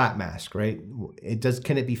 A flat mask, right?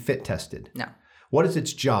 Can it be fit tested? No. What is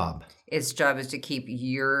its job? Its job is to keep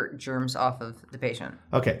your germs off of the patient.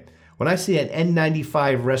 Okay. When I say an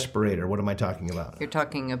N95 respirator, what am I talking about? You're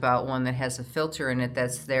talking about one that has a filter in it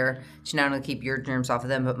that's there to not only keep your germs off of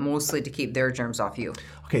them, but mostly to keep their germs off you.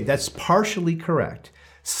 Okay, that's partially correct.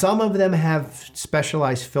 Some of them have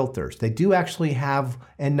specialized filters. They do actually have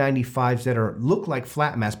N95s that look like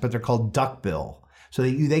flat masks, but they're called duckbill. So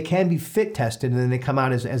they can be fit tested, and then they come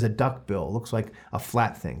out as a duckbill. It looks like a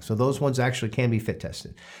flat thing. So those ones actually can be fit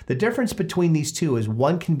tested. The difference between these two is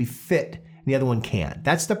one can be fit and the other one can't.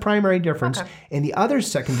 That's the primary difference. Okay. And the other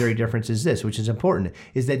secondary difference is this, which is important,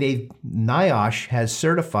 is that NIOSH has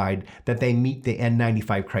certified that they meet the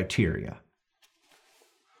N95 criteria.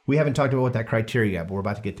 We haven't talked about what that criteria yet, but we're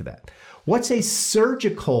about to get to that. What's a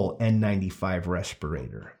surgical N95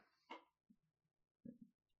 respirator?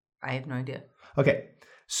 I have no idea. Okay,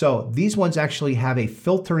 so these ones actually have a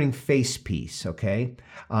filtering face piece, okay?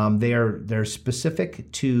 They're specific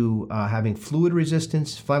to having fluid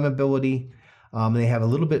resistance, flammability. They have a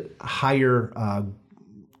little bit higher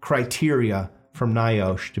criteria from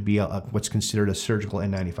NIOSH to be what's considered a surgical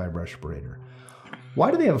N95 respirator. Why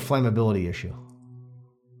do they have a flammability issue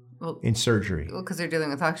in surgery? Well, because they're dealing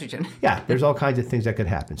with oxygen. Yeah, there's all kinds of things that could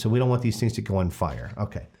happen. So we don't want these things to go on fire.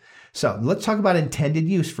 Okay. So let's talk about intended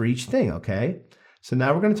use for each thing, okay? So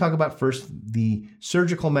now we're going to talk about first the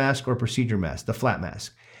surgical mask or procedure mask, the flat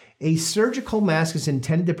mask. A surgical mask is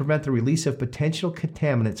intended to prevent the release of potential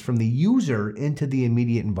contaminants from the user into the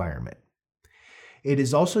immediate environment. It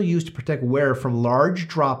is also used to protect wearer from large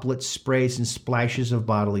droplets, sprays, and splashes of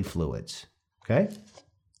bodily fluids, okay?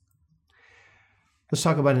 Let's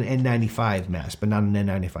talk about an N95 mask, but not an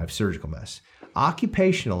N95 surgical mask.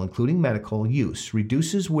 Occupational, including medical, use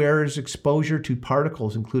reduces wearers' exposure to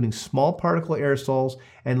particles, including small particle aerosols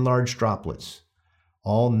and large droplets,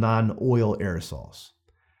 all non-oil aerosols.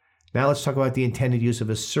 Now let's talk about the intended use of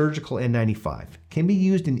a surgical N95. Can be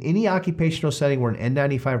used in any occupational setting where an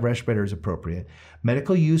N95 respirator is appropriate.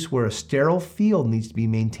 Medical use where a sterile field needs to be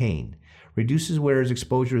maintained. Reduces wearers'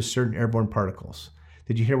 exposure to certain airborne particles.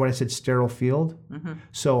 Did you hear when I said sterile field? Mm-hmm.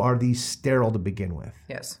 So are these sterile to begin with?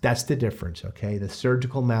 Yes. That's the difference, okay? The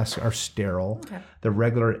surgical masks are sterile. Okay. The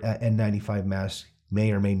regular N95 masks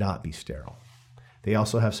may or may not be sterile. They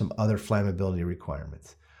also have some other flammability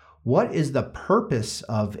requirements. What is the purpose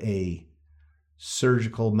of a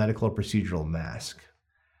surgical, medical, or procedural mask?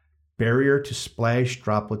 Barrier to splash,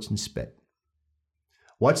 droplets, and spit.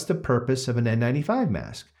 What's the purpose of an N95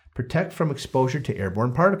 mask? Protect from exposure to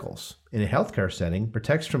airborne particles. In a healthcare setting,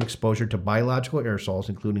 protects from exposure to biological aerosols,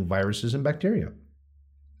 including viruses and bacteria.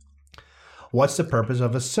 What's the purpose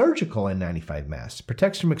of a surgical N95 mask?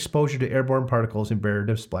 Protects from exposure to airborne particles and barrier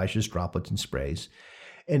to splashes, droplets, and sprays.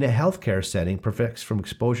 In a healthcare setting, protects from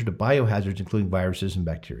exposure to biohazards, including viruses and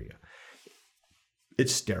bacteria.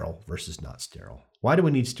 It's sterile versus not sterile. Why do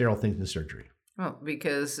we need sterile things in surgery? Well,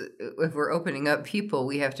 because if we're opening up people,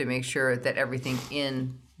 we have to make sure that everything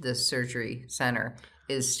in the surgery center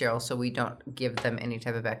is sterile, so we don't give them any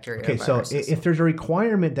type of bacteria. Okay, or so viruses. if there's a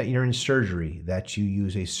requirement that you're in surgery that you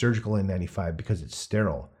use a surgical N95 because it's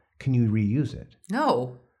sterile, can you reuse it?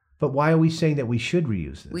 No, But why are we saying that we should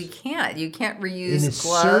reuse this? we can't. You can't in reuse a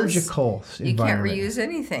gloves. surgical You can't environment. reuse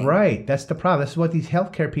anything. Right, that's the problem. That's what these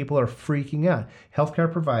healthcare people are freaking out.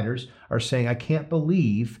 Healthcare providers are saying, I can't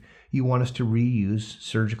believe you want us to reuse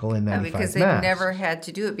surgical N95 Because they've masks. never had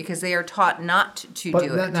to do it because they are taught not to But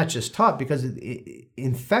do not, it. not just taught, because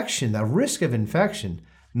infection, the risk of infection,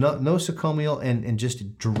 nosocomial and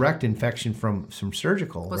just direct infection from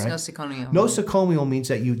surgical, What's right? nosocomial? Nosocomial means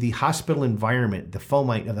that the hospital environment, the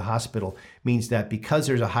fomite of the hospital, means that because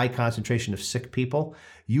there's a high concentration of sick people,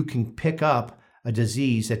 you can pick up a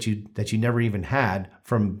disease that you never even had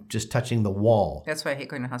from just touching the wall. That's why I hate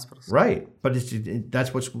going to hospitals. Right, but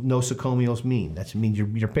that's what nosocomials mean. That means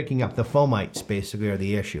you're picking up the fomites basically are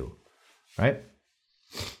the issue, right?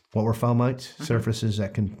 What were fomites? Surfaces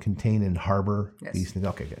that can contain and harbor Yes. these things.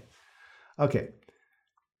 Okay, good. Okay.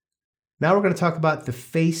 Now we're going to talk about the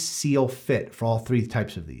face seal fit for all three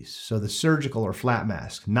types of these. So the surgical or flat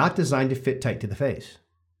mask, not designed to fit tight to the face.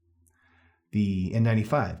 The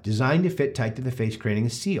N95, designed to fit tight to the face, creating a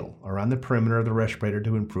seal around the perimeter of the respirator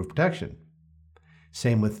to improve protection.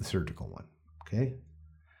 Same with the surgical one, okay?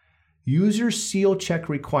 User seal check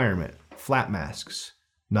requirement, flat masks,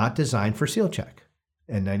 not designed for seal check.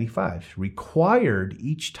 N95s, required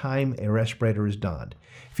each time a respirator is donned.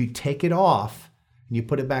 If you take it off and you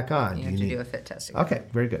put it back on, You have to do a fit testing. Okay,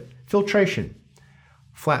 very good. Filtration,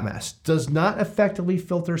 flat mask, does not effectively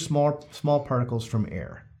filter small particles from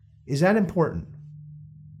air. Is that important?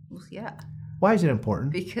 Well, yeah, Why is it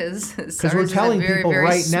important? because Because we're telling people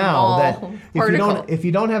right now that if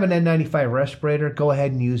you don't have an N95 respirator, go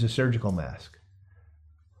ahead and use a surgical mask.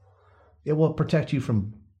 It will protect you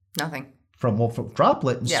from nothing. from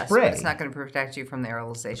droplet and Yes, spray but it's not going to protect you from the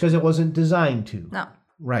aerosolization. because it wasn't designed to. No.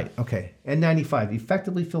 Right. Okay. N95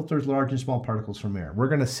 effectively filters large and small particles from air. We're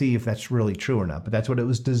going to see if that's really true or not, but that's what it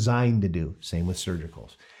was designed to do. Same with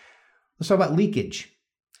surgicals. Let's talk about leakage.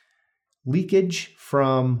 Leakage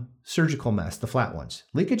from surgical masks, the flat ones.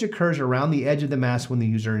 Leakage occurs around the edge of the mask when the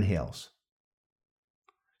user inhales.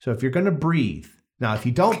 So if you're going to breathe, now if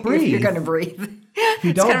you don't breathe, If you're going to breathe. if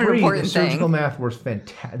you It's don't kind of an breathe, the important surgical thing. mask works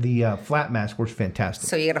fantastic. The flat mask works fantastic.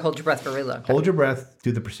 So you got to hold your breath for really long. Hold your breath,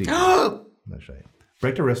 do the procedure. That's right.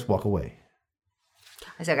 Break the wrist, walk away.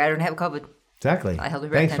 I said, I don't have COVID. Exactly. I held my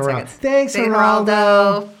breath Thanks, 10 Geraldo. seconds. Thanks, Say,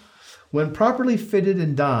 Geraldo. When properly fitted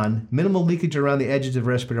and donned, minimal leakage around the edges of the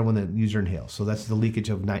respirator when the user inhales. So that's the leakage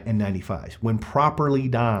of N95s. When properly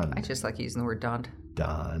donned. I just like using the word donned.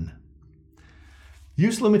 Done.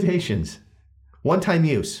 Use limitations. One-time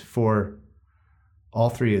use for all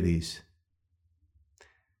three of these.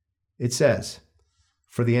 It says,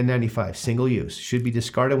 for the N95, single use, should be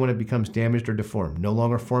discarded when it becomes damaged or deformed, no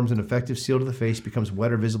longer forms an effective seal to the face, becomes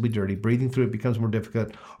wet or visibly dirty, breathing through it becomes more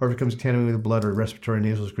difficult, or becomes contaminated with blood or respiratory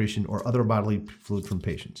nasal secretion or other bodily fluid from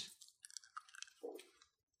patients.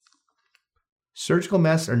 Surgical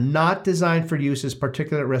masks are not designed for use as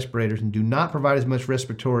particulate respirators and do not provide as much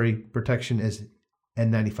respiratory protection as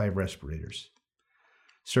N95 respirators.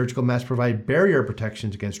 Surgical masks provide barrier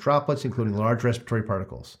protections against droplets, including large respiratory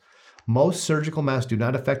particles. Most surgical masks do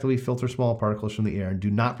not effectively filter small particles from the air and do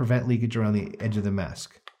not prevent leakage around the edge of the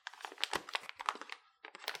mask.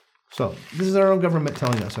 So, this is our own government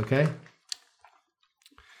telling us, okay?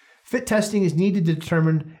 Fit testing is needed to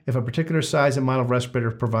determine if a particular size and model of respirator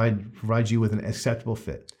provides you with an acceptable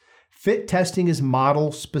fit. Fit testing is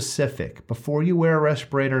model specific. Before you wear a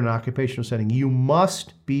respirator in an occupational setting, you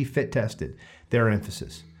must be fit tested. Their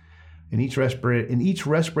emphasis. In each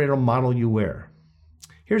respirator model you wear.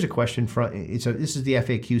 Here's a question this is the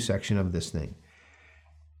FAQ section of this thing.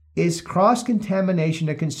 Is cross-contamination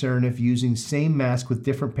a concern if using same mask with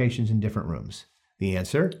different patients in different rooms? The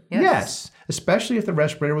answer, yes. Especially if the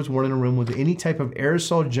respirator was worn in a room with any type of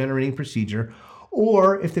aerosol generating procedure,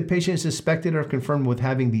 or if the patient is suspected or confirmed with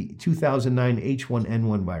having the 2009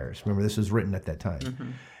 H1N1 virus. Remember, this was written at that time.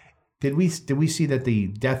 Mm-hmm. Did we see that the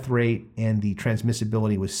death rate and the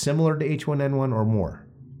transmissibility was similar to H1N1 or more?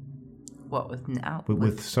 What with now?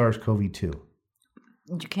 With SARS-CoV-2.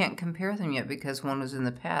 You can't compare them yet because one was in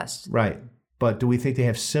the past. Right. But do we think they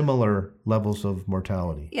have similar levels of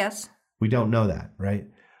mortality? Yes. We don't know that, right?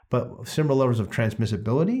 But similar levels of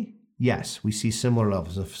transmissibility? Yes, we see similar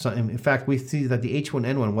levels. In fact, we see that the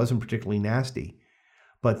H1N1 wasn't particularly nasty,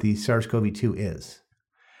 but the SARS-CoV-2 is.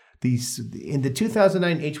 In the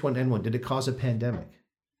 2009 H1N1, did it cause a pandemic?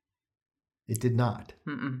 It did not.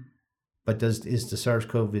 Mm-mm. But is the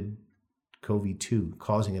SARS-CoV-2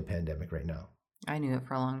 causing a pandemic right now? I knew it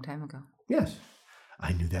for a long time ago. Yes.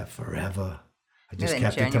 I knew that forever. I just in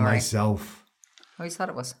kept it to January. myself. I always thought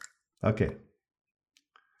it was. Okay.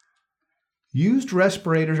 Used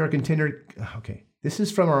respirators are considered... Okay. This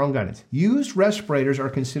is from our own guidance. Used respirators are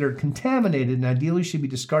considered contaminated and ideally should be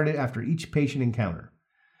discarded after each patient encounter.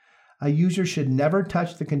 A user should never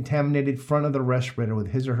touch the contaminated front of the respirator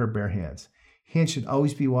with his or her bare hands. Hands should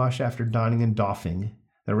always be washed after donning and doffing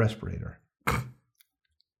the respirator.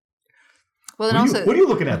 Well, then also, What are you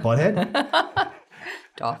looking at, butthead?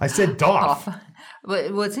 doff. I said doff.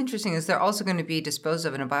 But what's interesting is they're also going to be disposed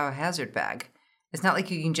of in a biohazard bag. It's not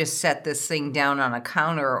like you can just set this thing down on a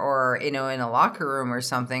counter or in a locker room or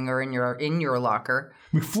something, or in your locker.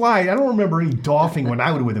 McFly, I don't remember any doffing when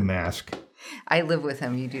I was with a mask. I live with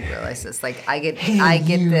him. You do realize this. Like I get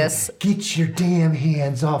You this. Get your damn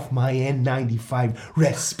hands off my N95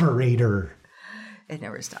 respirator. It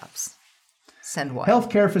never stops. Send what?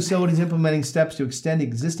 Healthcare facilities implementing steps to extend the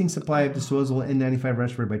existing supply of disposable N95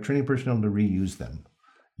 respirator by training personnel to reuse them.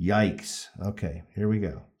 Yikes. Okay, here we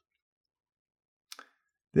go.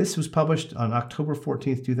 This was published on October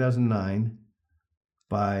 14th, 2009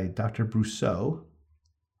 by Dr. Brousseau.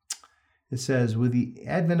 It says, with the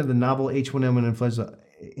advent of the novel H1N1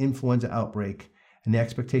 influenza outbreak and the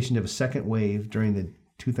expectation of a second wave during the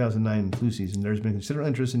 2009 flu season, there's been considerable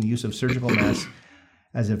interest in the use of surgical masks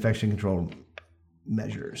as infection control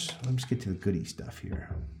measures. Let's get to the goody stuff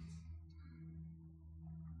here.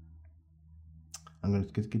 I'm going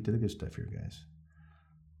to get to the good stuff here, guys.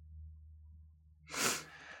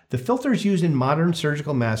 The filters used in modern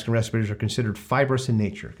surgical masks and respirators are considered fibrous in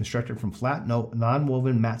nature, constructed from flat,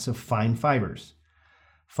 non-woven mats of fine fibers.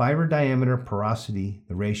 Fiber diameter, porosity,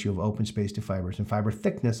 the ratio of open space to fibers, and fiber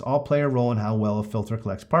thickness all play a role in how well a filter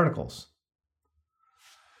collects particles.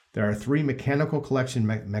 There are three mechanical collection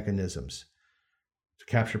mechanisms to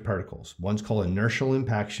capture particles. One's called inertial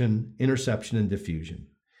impaction, interception, and diffusion.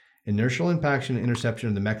 Inertial impaction and interception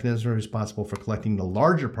are the mechanisms responsible for collecting the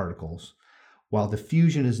larger particles, while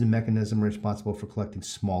diffusion is the mechanism responsible for collecting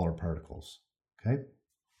smaller particles. Okay?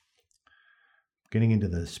 Getting into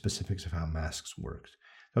the specifics of how masks work.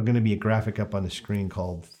 There's going to be a graphic up on the screen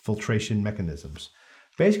called filtration mechanisms.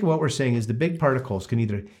 Basically what we're saying is the big particles can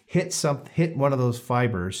either hit one of those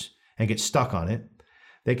fibers and get stuck on it.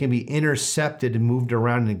 They can be intercepted and moved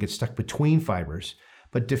around and get stuck between fibers.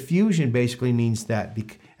 But diffusion basically means that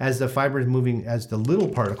as the fibers moving, as the little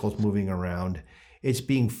particles moving around, it's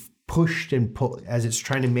being pushed and pulled as it's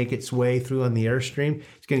trying to make its way through on the airstream.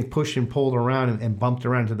 It's getting pushed and pulled around and bumped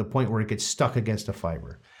around to the point where it gets stuck against a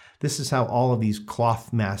fiber. This is how all of these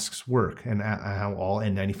cloth masks work and how all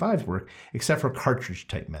N95s work, except for cartridge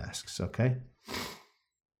type masks, okay?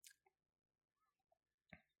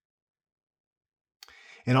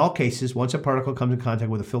 In all cases, once a particle comes in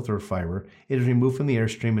contact with a filter or fiber, it is removed from the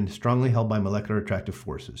airstream and strongly held by molecular attractive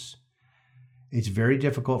forces. It's very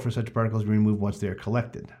difficult for such particles to be removed once they are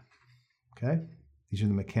collected. Okay? These are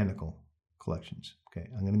the mechanical collections. Okay,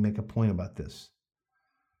 I'm going to make a point about this.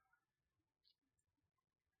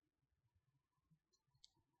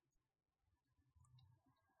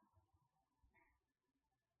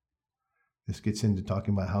 This gets into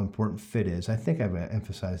talking about how important fit is. I think I've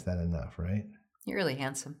emphasized that enough, right? You're really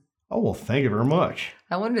handsome. Oh, well, thank you very much.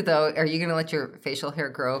 I wonder, though, are you going to let your facial hair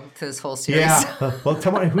grow to this whole series? Yeah. Well,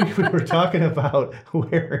 we were talking about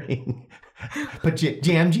wearing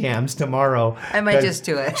jams tomorrow. I might just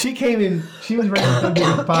do it. She came in, she was ready to come to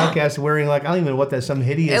the podcast wearing I don't even know what some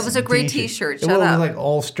hideous It was a great t-shirt. It was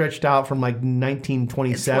all stretched out from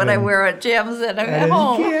 1927. It's what I wear at jams and I'm at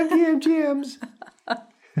home. Jams.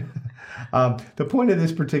 The point of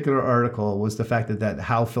this particular article was the fact that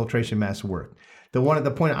how filtration masks work.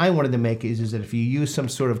 The point I wanted to make is that if you use some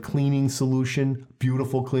sort of cleaning solution,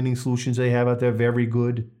 beautiful cleaning solutions they have out there, very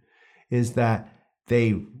good, is that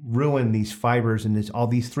they ruin these fibers and all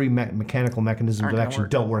these three mechanical mechanisms that actually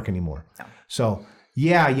don't work anymore. No. So,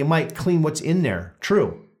 yeah, you might clean what's in there,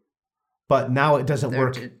 true, but now it doesn't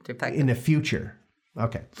work in the future.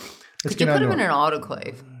 Okay. Could you put them in an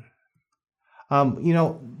autoclave?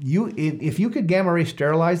 If you could gamma ray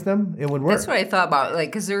sterilize them, it would work. That's what I thought about.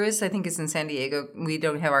 Because there is, I think it's in San Diego. We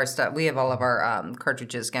don't have our stuff. We have all of our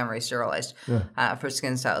cartridges gamma ray sterilized for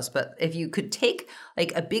Skin Styles. But if you could take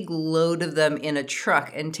a big load of them in a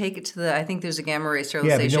truck and take it to I think there's a gamma ray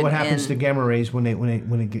sterilization. Yeah, but you know what happens to gamma rays when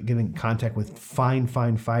they get in contact with fine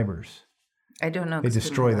fibers? I don't know. They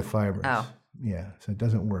destroy the fibers. Oh. Yeah, so it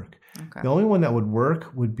doesn't work. Okay. The only one that would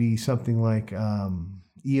work would be something like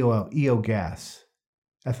EO gas,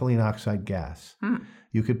 ethylene oxide gas.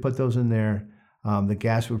 You could put those in there. The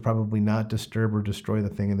gas would probably not disturb or destroy the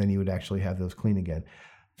thing, and then you would actually have those clean again.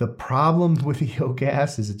 The problem with EO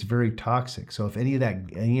gas is it's very toxic. So if any of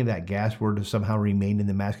that gas were to somehow remain in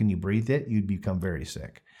the mask and you breathe it, you'd become very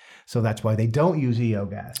sick. So that's why they don't use EO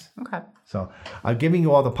gas. Okay. So I'm giving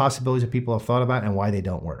you all the possibilities that people have thought about and why they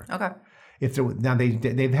don't work. Okay. Now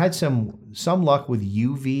they've had some luck with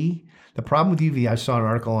UV. The problem with UV, I saw an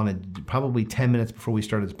article on it probably 10 minutes before we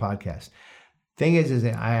started this podcast. Thing is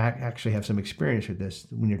that I actually have some experience with this.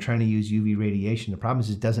 When you're trying to use UV radiation, the problem is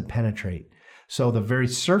it doesn't penetrate. So the very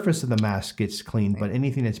surface of the mask gets cleaned, but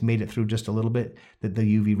anything that's made it through just a little bit, that the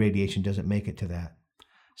UV radiation doesn't make it to that.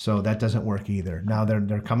 So that doesn't work either. Now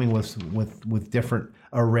they're coming with different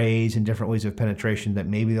arrays and different ways of penetration that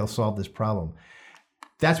maybe they'll solve this problem.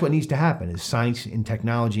 That's what needs to happen. Is science and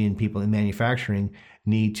technology and people in manufacturing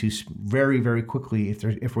need to very, very quickly,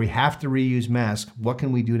 if we have to reuse masks, what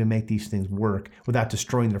can we do to make these things work without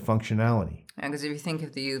destroying their functionality? Because if you think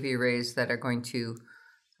of the UV rays that are going to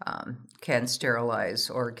can sterilize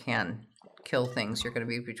or can kill things, you're going to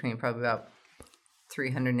be between probably about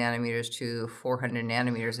 300 nanometers to 400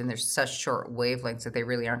 nanometers, and there's such short wavelengths that they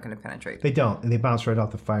really aren't going to penetrate. They don't, and they bounce right off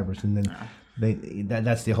the fibers, and then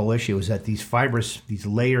that's the whole issue, is that these fibers, these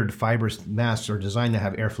layered fibrous masks are designed to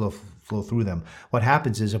have airflow flow through them. What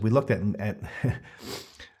happens is if we looked at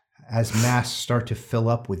as masks start to fill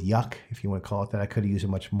up with yuck, if you want to call it that, I could use a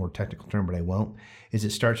much more technical term, but I won't, is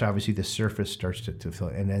it starts, obviously the surface starts to fill,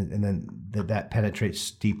 and then that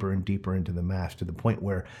penetrates deeper and deeper into the mask to the point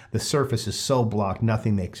where the surface is so blocked,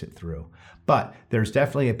 nothing makes it through. But there's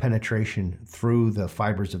definitely a penetration through the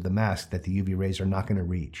fibers of the mask that the UV rays are not going to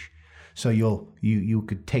reach. So you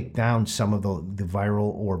could take down some of the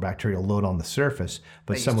viral or bacterial load on the surface,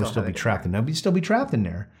 but some would still be trapped in there. We'd still be trapped in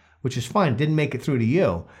there, which is fine. It didn't make it through to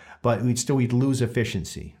you, but we'd lose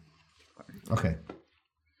efficiency. Okay.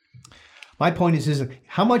 My point is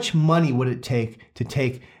how much money would it take to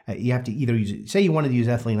take, you have to either use, say you wanted to use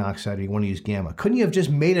ethylene oxide or you want to use gamma. Couldn't you have just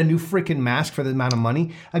made a new freaking mask for the amount of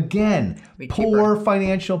money? Again, poor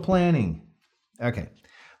financial planning. Okay.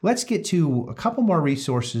 Let's get to a couple more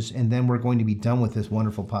resources and then we're going to be done with this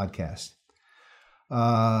wonderful podcast.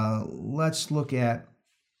 Let's look at,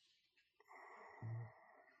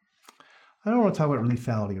 I don't want to talk about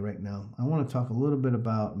lethality right now. I want to talk a little bit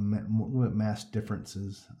about mass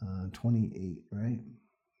differences. 28, right?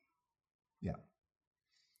 Yeah.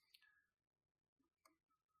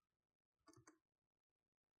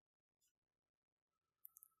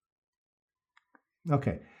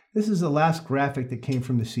 Okay. This is the last graphic that came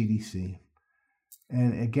from the CDC.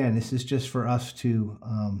 And again, this is just for us to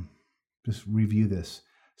just review this.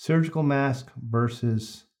 Surgical mask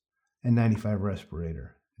versus N95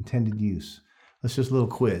 respirator. Intended use. Let's just a little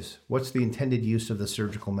quiz. What's the intended use of the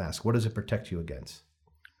surgical mask? What does it protect you against?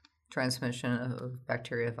 Transmission of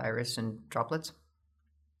bacteria, virus, and droplets.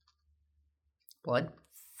 Blood.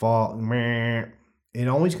 It's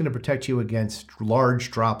always going to protect you against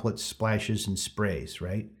large droplets, splashes, and sprays,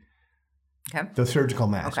 right? Okay. The surgical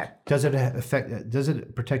mask. Okay. Does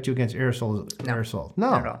it protect you against aerosols? No. Aerosol?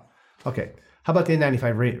 Not at all. Okay. How about the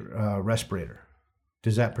N95 respirator?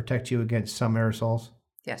 Does that protect you against some aerosols?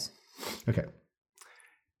 Yes. Okay.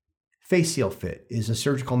 Face seal fit. Is a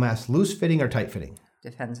surgical mask loose fitting or tight fitting?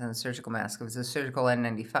 Depends on the surgical mask. If it's a surgical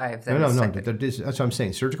N95, then No. it's That's what I'm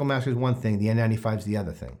saying. Surgical mask is one thing. The N95 is the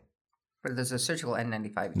other thing. But there's a surgical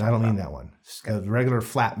N95. No, I don't mean that one. The regular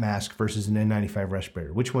flat mask versus an N95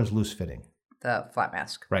 respirator. Which one's loose fitting? The flat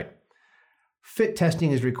mask. Right. Fit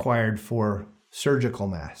testing is required for surgical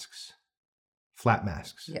masks. Flat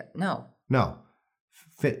masks. Yeah. No. No.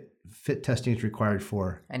 Fit testing is required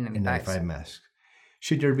for N95 masks.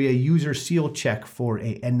 Should there be a user seal check for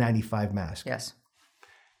a N95 mask? Yes.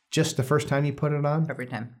 Just the first time you put it on? Every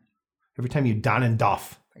time. Every time you don and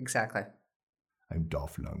doff. Exactly. I'm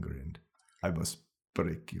Dolph Lundgren. I must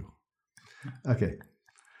break you. Okay.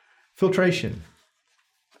 Filtration.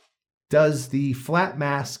 Does the flat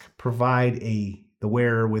mask provide the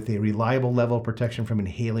wearer with a reliable level of protection from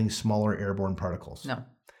inhaling smaller airborne particles? No.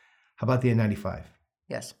 How about the N95?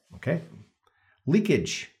 Yes. Okay.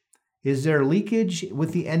 Leakage. Is there leakage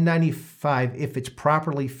with the N95 if it's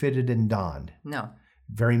properly fitted and donned? No.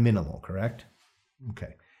 Very minimal, correct?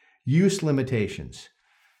 Okay. Use limitations.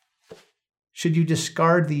 Should you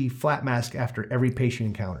discard the flat mask after every patient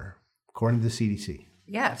encounter, according to the CDC?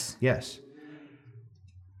 Yes. Yes.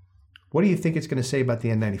 What do you think it's going to say about the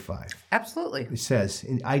N95? Absolutely. It says,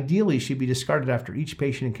 ideally, should be discarded after each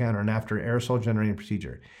patient encounter and after aerosol generating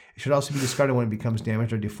procedure. It should also be discarded when it becomes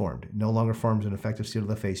damaged or deformed. It no longer forms an effective seal to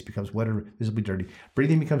the face, becomes wet or visibly dirty.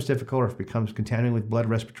 Breathing becomes difficult or if it becomes contaminated with blood,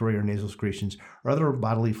 respiratory, or nasal secretions or other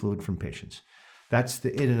bodily fluid from patients. That's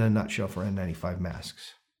it in a nutshell for N95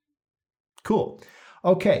 masks. Cool.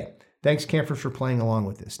 Okay. Thanks, campers, for playing along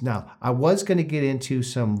with this. Now, I was going to get into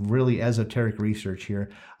some really esoteric research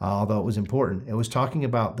here, although it was important. It was talking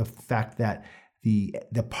about the fact that the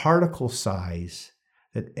particle size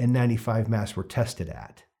that N95 masks were tested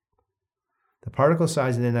at, the particle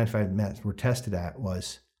size in N95 masks were tested at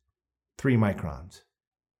was 3 microns.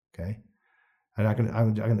 Okay?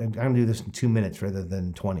 I'm going to do this in 2 minutes rather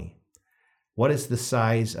than 20. What is the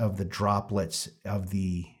size of the droplets of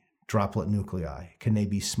the droplet nuclei? Can they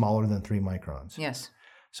be smaller than 3 microns? Yes.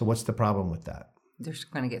 So what's the problem with that? They're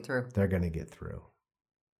going to get through. They're going to get through.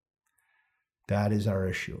 That is our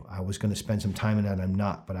issue. I was going to spend some time on that, I'm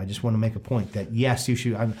not, but I just want to make a point that yes, you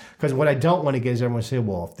should, because what I don't want to get is everyone to say,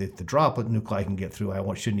 well, if the droplet nuclei can get through,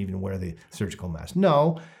 I shouldn't even wear the surgical mask.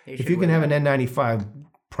 No, if you can have an N95,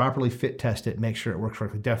 properly fit test it, make sure it works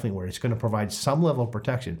correctly, definitely wear it. It's going to provide some level of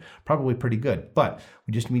protection, probably pretty good. But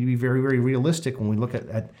we just need to be very, very realistic when we look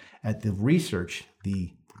at the research.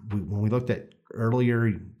 When we looked at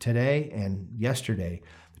earlier today and yesterday,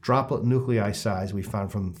 the droplet nuclei size we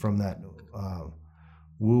found from that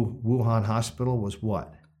Wuhan hospital was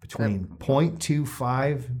what? Between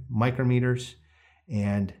 0.25 micrometers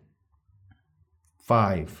and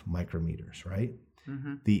 5 micrometers, right?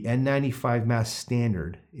 Mm-hmm. The N95 mask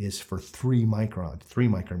standard is for 3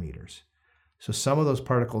 micrometers. So some of those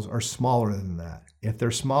particles are smaller than that. If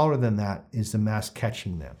they're smaller than that, is the mask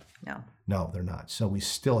catching them? No, they're not. So we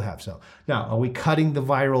still have some. Now, are we cutting the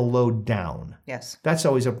viral load down? Yes. That's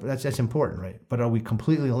always that's important, right? But are we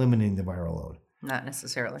completely eliminating the viral load? Not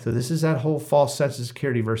necessarily. So this is that whole false sense of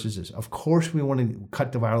security versus this. Of course, we want to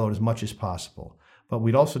cut the viral load as much as possible, but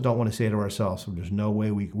we also don't want to say to ourselves, well, there's no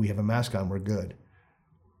way we have a mask on, we're good.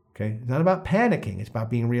 Okay? It's not about panicking. It's about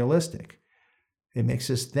being realistic. It makes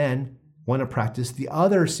us then want to practice the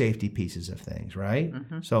other safety pieces of things, right?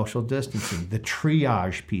 Mm-hmm. Social distancing, the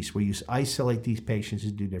triage piece where you isolate these patients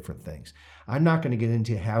and do different things. I'm not going to get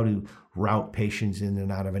into how to route patients in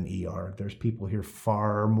and out of an ER. There's people here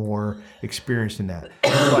far more experienced in that.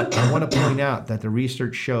 But I want to point out that the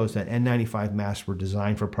research shows that N95 masks were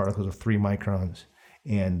designed for particles of 3 microns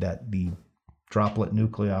and that the droplet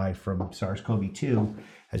nuclei from SARS-CoV-2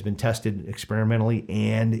 has been tested experimentally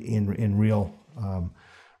and in real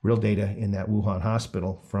data in that Wuhan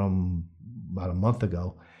hospital from about a month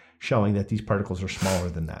ago, showing that these particles are smaller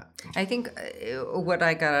than that. I think what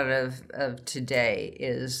I got out of today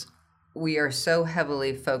is we are so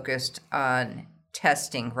heavily focused on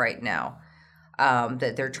testing right now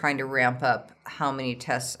that they're trying to ramp up how many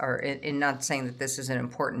tests are, and not saying that this isn't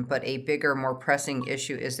important, but a bigger, more pressing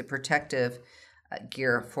issue is the protective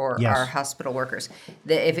gear for our hospital workers.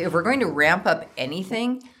 If we're going to ramp up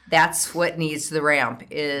anything, that's what needs the ramp,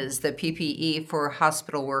 is the PPE for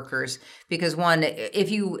hospital workers. Because one,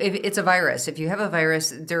 if it's a virus, if you have a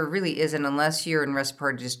virus, there really isn't, unless you're in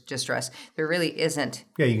respiratory distress, there really isn't.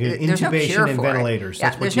 Yeah, you get intubation and ventilators. Yeah,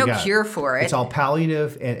 that's what you got. There's no cure for it. It's all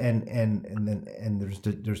palliative, and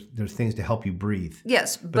there's things to help you breathe.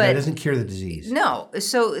 Yes, but that doesn't cure the disease. No.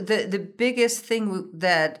 So the biggest thing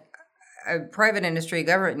that a private industry,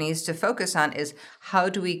 government needs to focus on is how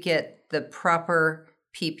do we get the proper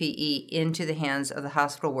PPE into the hands of the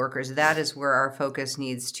hospital workers. That is where our focus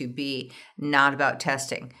needs to be, not about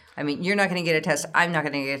testing. I mean, you're not going to get a test. I'm not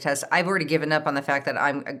going to get a test. I've already given up on the fact that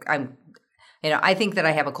I think that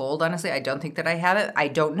I have a cold, honestly. I don't think that I have it. I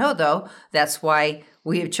don't know, though. That's why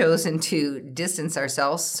we have chosen to distance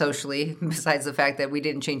ourselves socially, besides the fact that we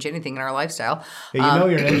didn't change anything in our lifestyle. Yeah,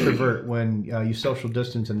 you're an introvert when you social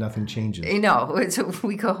distance and nothing changes.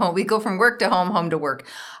 We go home. We go from work to home, home to work.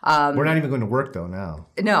 We're not even going to work, though, now.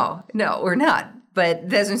 No, we're not. But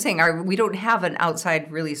that's what I'm saying. We don't have an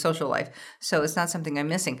outside, really social life. So it's not something I'm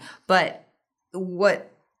missing. But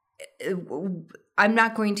I'm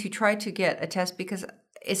not going to try to get a test because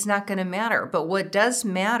it's not going to matter. But what does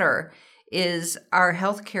matter is our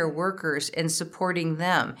healthcare workers and supporting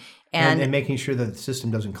them. And making sure that the system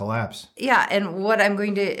doesn't collapse. Yeah, and what I'm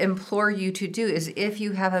going to implore you to do is if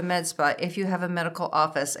you have a med spa, if you have a medical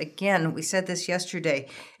office, again, we said this yesterday,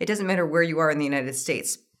 it doesn't matter where you are in the United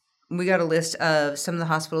States. We got a list of some of the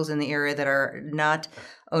hospitals in the area that are not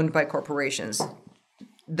owned by corporations.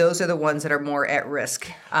 Those are the ones that are more at risk.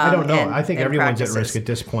 I don't know. I think everyone's at risk at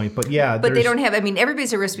this point. But yeah. But they don't have,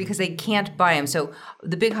 everybody's at risk because they can't buy them. So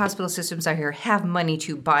the big hospital systems out here have money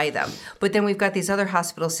to buy them. But then we've got these other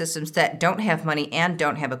hospital systems that don't have money and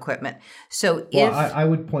don't have equipment. So I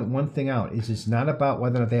would point one thing out is it's not about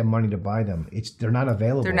whether or not they have money to buy them. They're not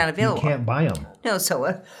available. They're not available. You can't buy them. No.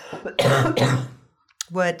 So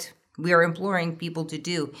what we are imploring people to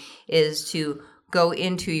do is to go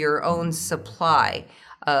into your own supply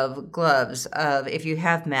of gloves, of if you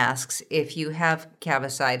have masks, if you have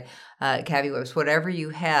Cavicide, Cavi wipes, whatever you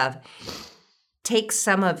have, take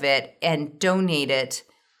some of it and donate it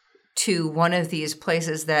to one of these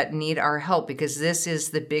places that need our help, because this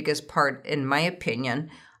is the biggest part, in my opinion.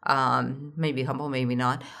 Maybe humble, maybe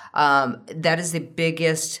not. That is the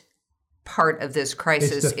biggest part of this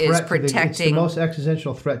crisis, is protecting. It's the most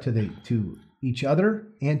existential threat to each other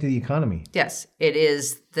and to the economy. Yes, it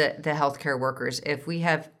is the healthcare workers. If we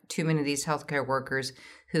have too many of these healthcare workers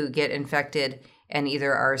who get infected and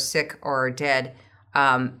either are sick or are dead,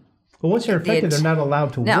 But once they're infected, they're not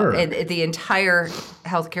allowed to work. No, the entire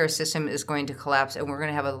healthcare system is going to collapse, and we're going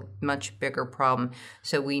to have a much bigger problem.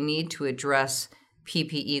 So we need to address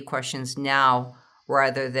PPE questions now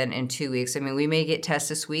rather than in 2 weeks. I mean, we may get tests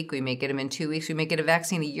this week. We may get them in 2 weeks. We may get a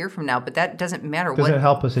vaccine a year from now, but that doesn't matter. Doesn't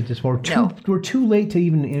help us at this point. We're too late to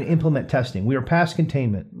even implement testing. We are past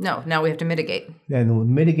containment. No, now we have to mitigate. And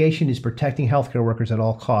mitigation is protecting healthcare workers at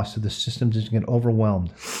all costs, so the system doesn't get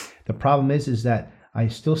overwhelmed. The problem is that I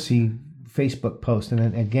still see Facebook posts,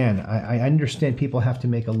 and again, I understand people have to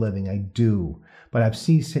make a living. I do. But I've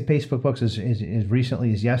seen Facebook posts as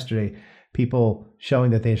recently as yesterday, people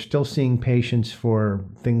showing that they're still seeing patients for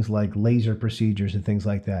things like laser procedures and things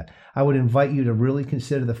like that. I would invite you to really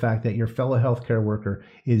consider the fact that your fellow healthcare worker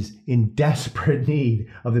is in desperate need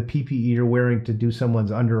of the PPE you're wearing to do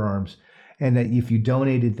someone's underarms, and that if you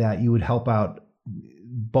donated that, you would help out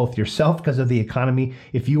both yourself because of the economy.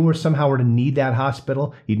 If you were somehow to need that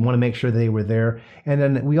hospital, you'd want to make sure they were there. And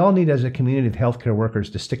then we all need, as a community of healthcare workers,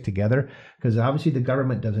 to stick together, because obviously the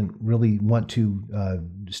government doesn't really want to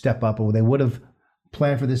step up, or they would have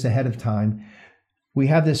planned for this ahead of time. We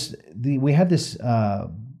have this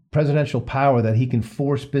presidential power that he can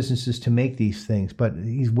force businesses to make these things, but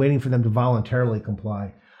he's waiting for them to voluntarily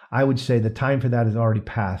comply. I would say the time for that has already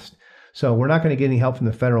passed. So we're not going to get any help from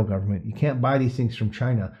the federal government. You can't buy these things from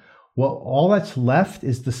China. Well, all that's left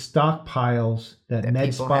is the stockpiles that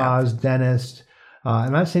med spas, dentists.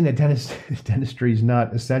 I'm not saying that dentistry is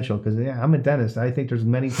not essential, because I'm a dentist. I think there's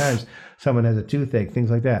many times someone has a toothache,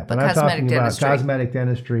 things like that. But I'm talking about cosmetic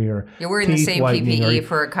dentistry, or you're wearing the same PPE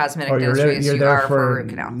for cosmetic dentistry as you are for root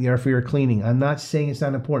canal. You're for your cleaning. I'm not saying it's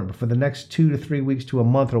not important, but for the next 2 to 3 weeks to a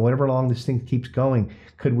month, or whatever long this thing keeps going,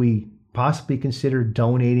 could we possibly consider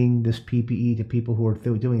donating this PPE to people who are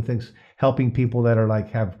doing things, helping people that are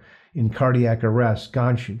have in cardiac arrest,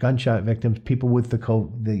 gunshot victims, people with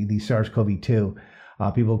the SARS-CoV-2,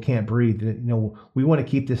 people who can't breathe. We want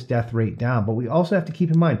to keep this death rate down, but we also have to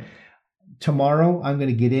keep in mind, tomorrow I'm going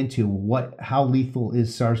to get into how lethal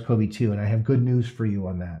is SARS-CoV-2, and I have good news for you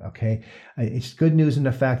on that. Okay, it's good news in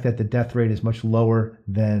the fact that the death rate is much lower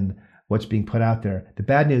than what's being put out there. The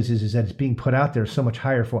bad news is that it's being put out there so much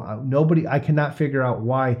higher for nobody. I cannot figure out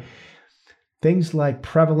why things like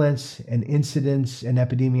prevalence and incidence and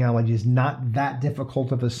epidemiology is not that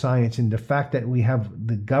difficult of a science. And the fact that we have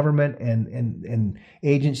the government and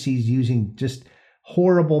agencies using just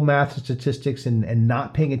horrible math and statistics and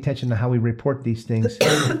not paying attention to how we report these things.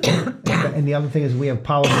 And the other thing is we have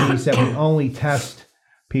policies that we only test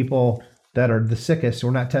people that are the sickest.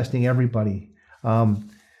 We're not testing everybody.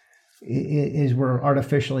 We're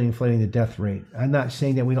artificially inflating the death rate. I'm not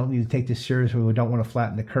saying that we don't need to take this seriously. We don't want to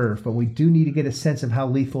flatten the curve, but we do need to get a sense of how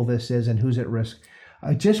lethal this is and who's at risk.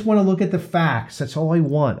 I just want to look at the facts. That's all I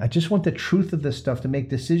want. I just want the truth of this stuff to make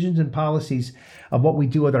decisions and policies of what we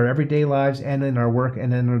do with our everyday lives and in our work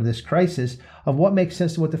and under this crisis, of what makes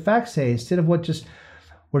sense to what the facts say, instead of what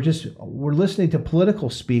we're listening to political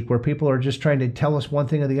speak where people are just trying to tell us one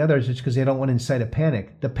thing or the other just because they don't want to incite a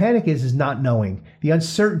panic. The panic is not knowing. The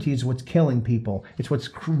uncertainty is what's killing people. It's what's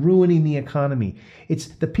ruining the economy. It's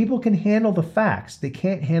the people can handle the facts. They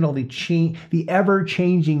can't handle the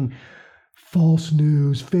ever-changing false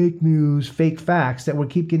news, fake facts that will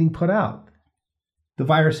keep getting put out. The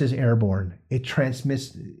virus is airborne. It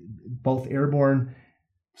transmits both airborne,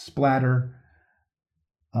 splatter.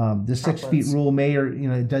 The 6 feet rule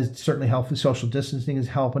it does certainly help. Social distancing is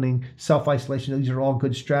helping. Self-isolation, these are all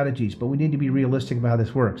good strategies, but we need to be realistic about how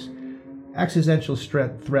this works. Existential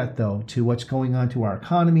threat, though, to what's going on to our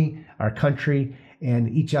economy, our country, and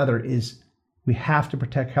each other is we have to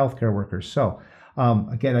protect healthcare workers. So,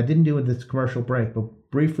 again, I didn't do it this commercial break,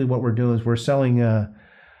 but briefly what we're doing is we're selling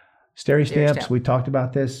Steri-Stamps. We talked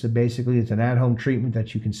about this. So basically, it's an at-home treatment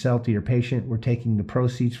that you can sell to your patient. We're taking the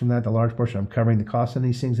proceeds from that, the large portion. I'm covering the cost of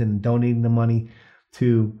these things and donating the money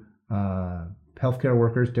to healthcare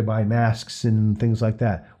workers to buy masks and things like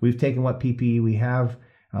that. We've taken what PPE we have.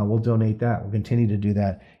 We'll donate that. We'll continue to do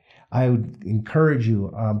that. I would encourage you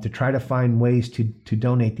to try to find ways to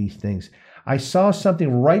donate these things. I saw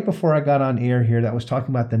something right before I got on air here that was talking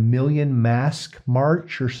about the Million Mask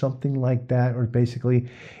March or something like that, or basically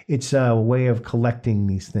it's a way of collecting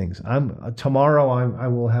these things. Tomorrow I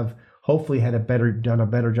will have hopefully done a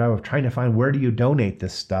better job of trying to find where do you donate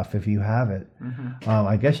this stuff if you have it.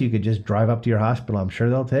 I guess you could just drive up to your hospital. I'm sure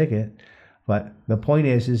they'll take it. But the point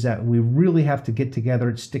is that we really have to get together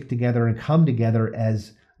and stick together and come together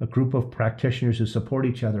as a group of practitioners who support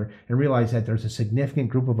each other and realize that there's a significant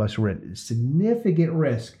group of us who are at significant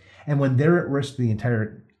risk. And when they're at risk,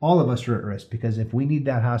 all of us are at risk, because if we need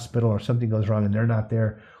that hospital or something goes wrong and they're not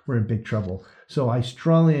there, we're in big trouble. So I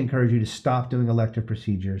strongly encourage you to stop doing elective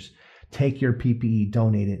procedures. Take your PPE,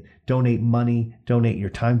 donate it, donate money, donate your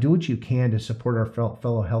time, do what you can to support our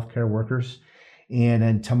fellow healthcare workers. And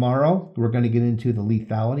then tomorrow, we're going to get into the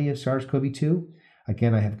lethality of SARS-CoV-2.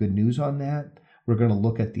 Again, I have good news on that. We're going to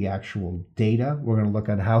look at the actual data. We're going to look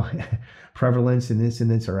at how prevalence and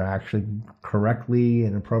incidence are actually correctly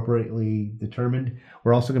and appropriately determined.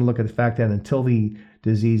 We're also going to look at the fact that until the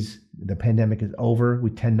pandemic is over, we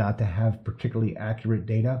tend not to have particularly accurate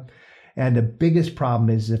data. And the biggest problem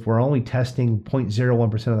is if we're only testing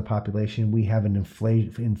 0.01% of the population, we have an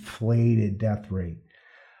inflated death rate.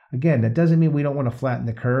 Again, that doesn't mean we don't want to flatten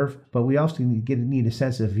the curve, but we also need a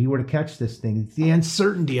sense of if you were to catch this thing, it's the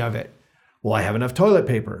uncertainty of it. Will I have enough toilet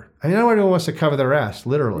paper? I mean, everyone wants to cover their ass,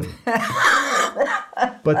 literally.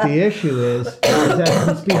 But the issue is that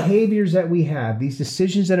these behaviors that we have, these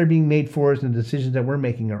decisions that are being made for us and the decisions that we're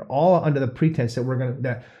making are all under the pretense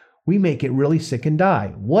that we may get really sick and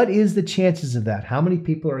die. What is the chances of that? How many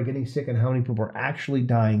people are getting sick and how many people are actually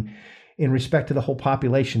dying in respect to the whole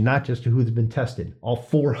population, not just to who's been tested? All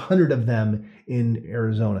 400 of them in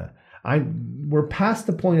Arizona. We're past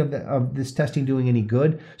the point of this testing doing any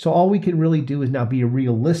good. So all we can really do is now be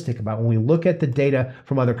realistic about when we look at the data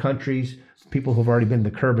from other countries, people who've already been, the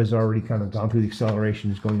curve has already kind of gone through the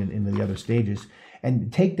acceleration, is going into the other stages,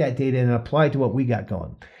 and take that data and apply it to what we got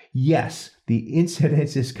going. Yes, the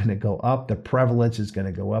incidence is going to go up. The prevalence is going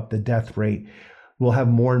to go up. The death rate, we'll have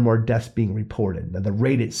more and more deaths being reported. Now, the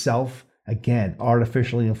rate itself, again,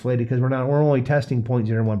 artificially inflated because we're only testing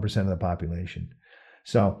 0.01% of the population.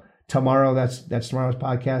 So tomorrow, that's tomorrow's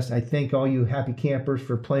podcast. I thank all you happy campers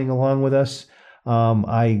for playing along with us.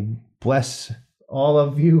 I bless all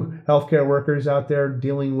of you healthcare workers out there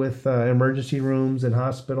dealing with emergency rooms and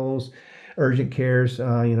hospitals, urgent cares.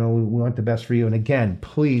 We want the best for you. And again,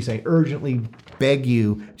 please, I urgently beg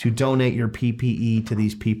you to donate your PPE to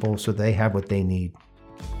these people so they have what they need.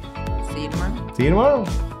 See you tomorrow. See you tomorrow.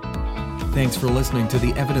 Thanks for listening to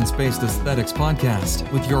the Evidence-Based Aesthetics Podcast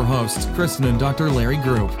with your hosts, Kristen and Dr. Larry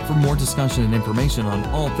Group. For more discussion and information on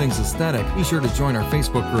all things aesthetic, be sure to join our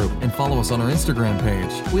Facebook group and follow us on our Instagram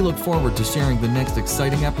page. We look forward to sharing the next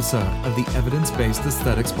exciting episode of the Evidence-Based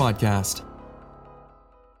Aesthetics Podcast.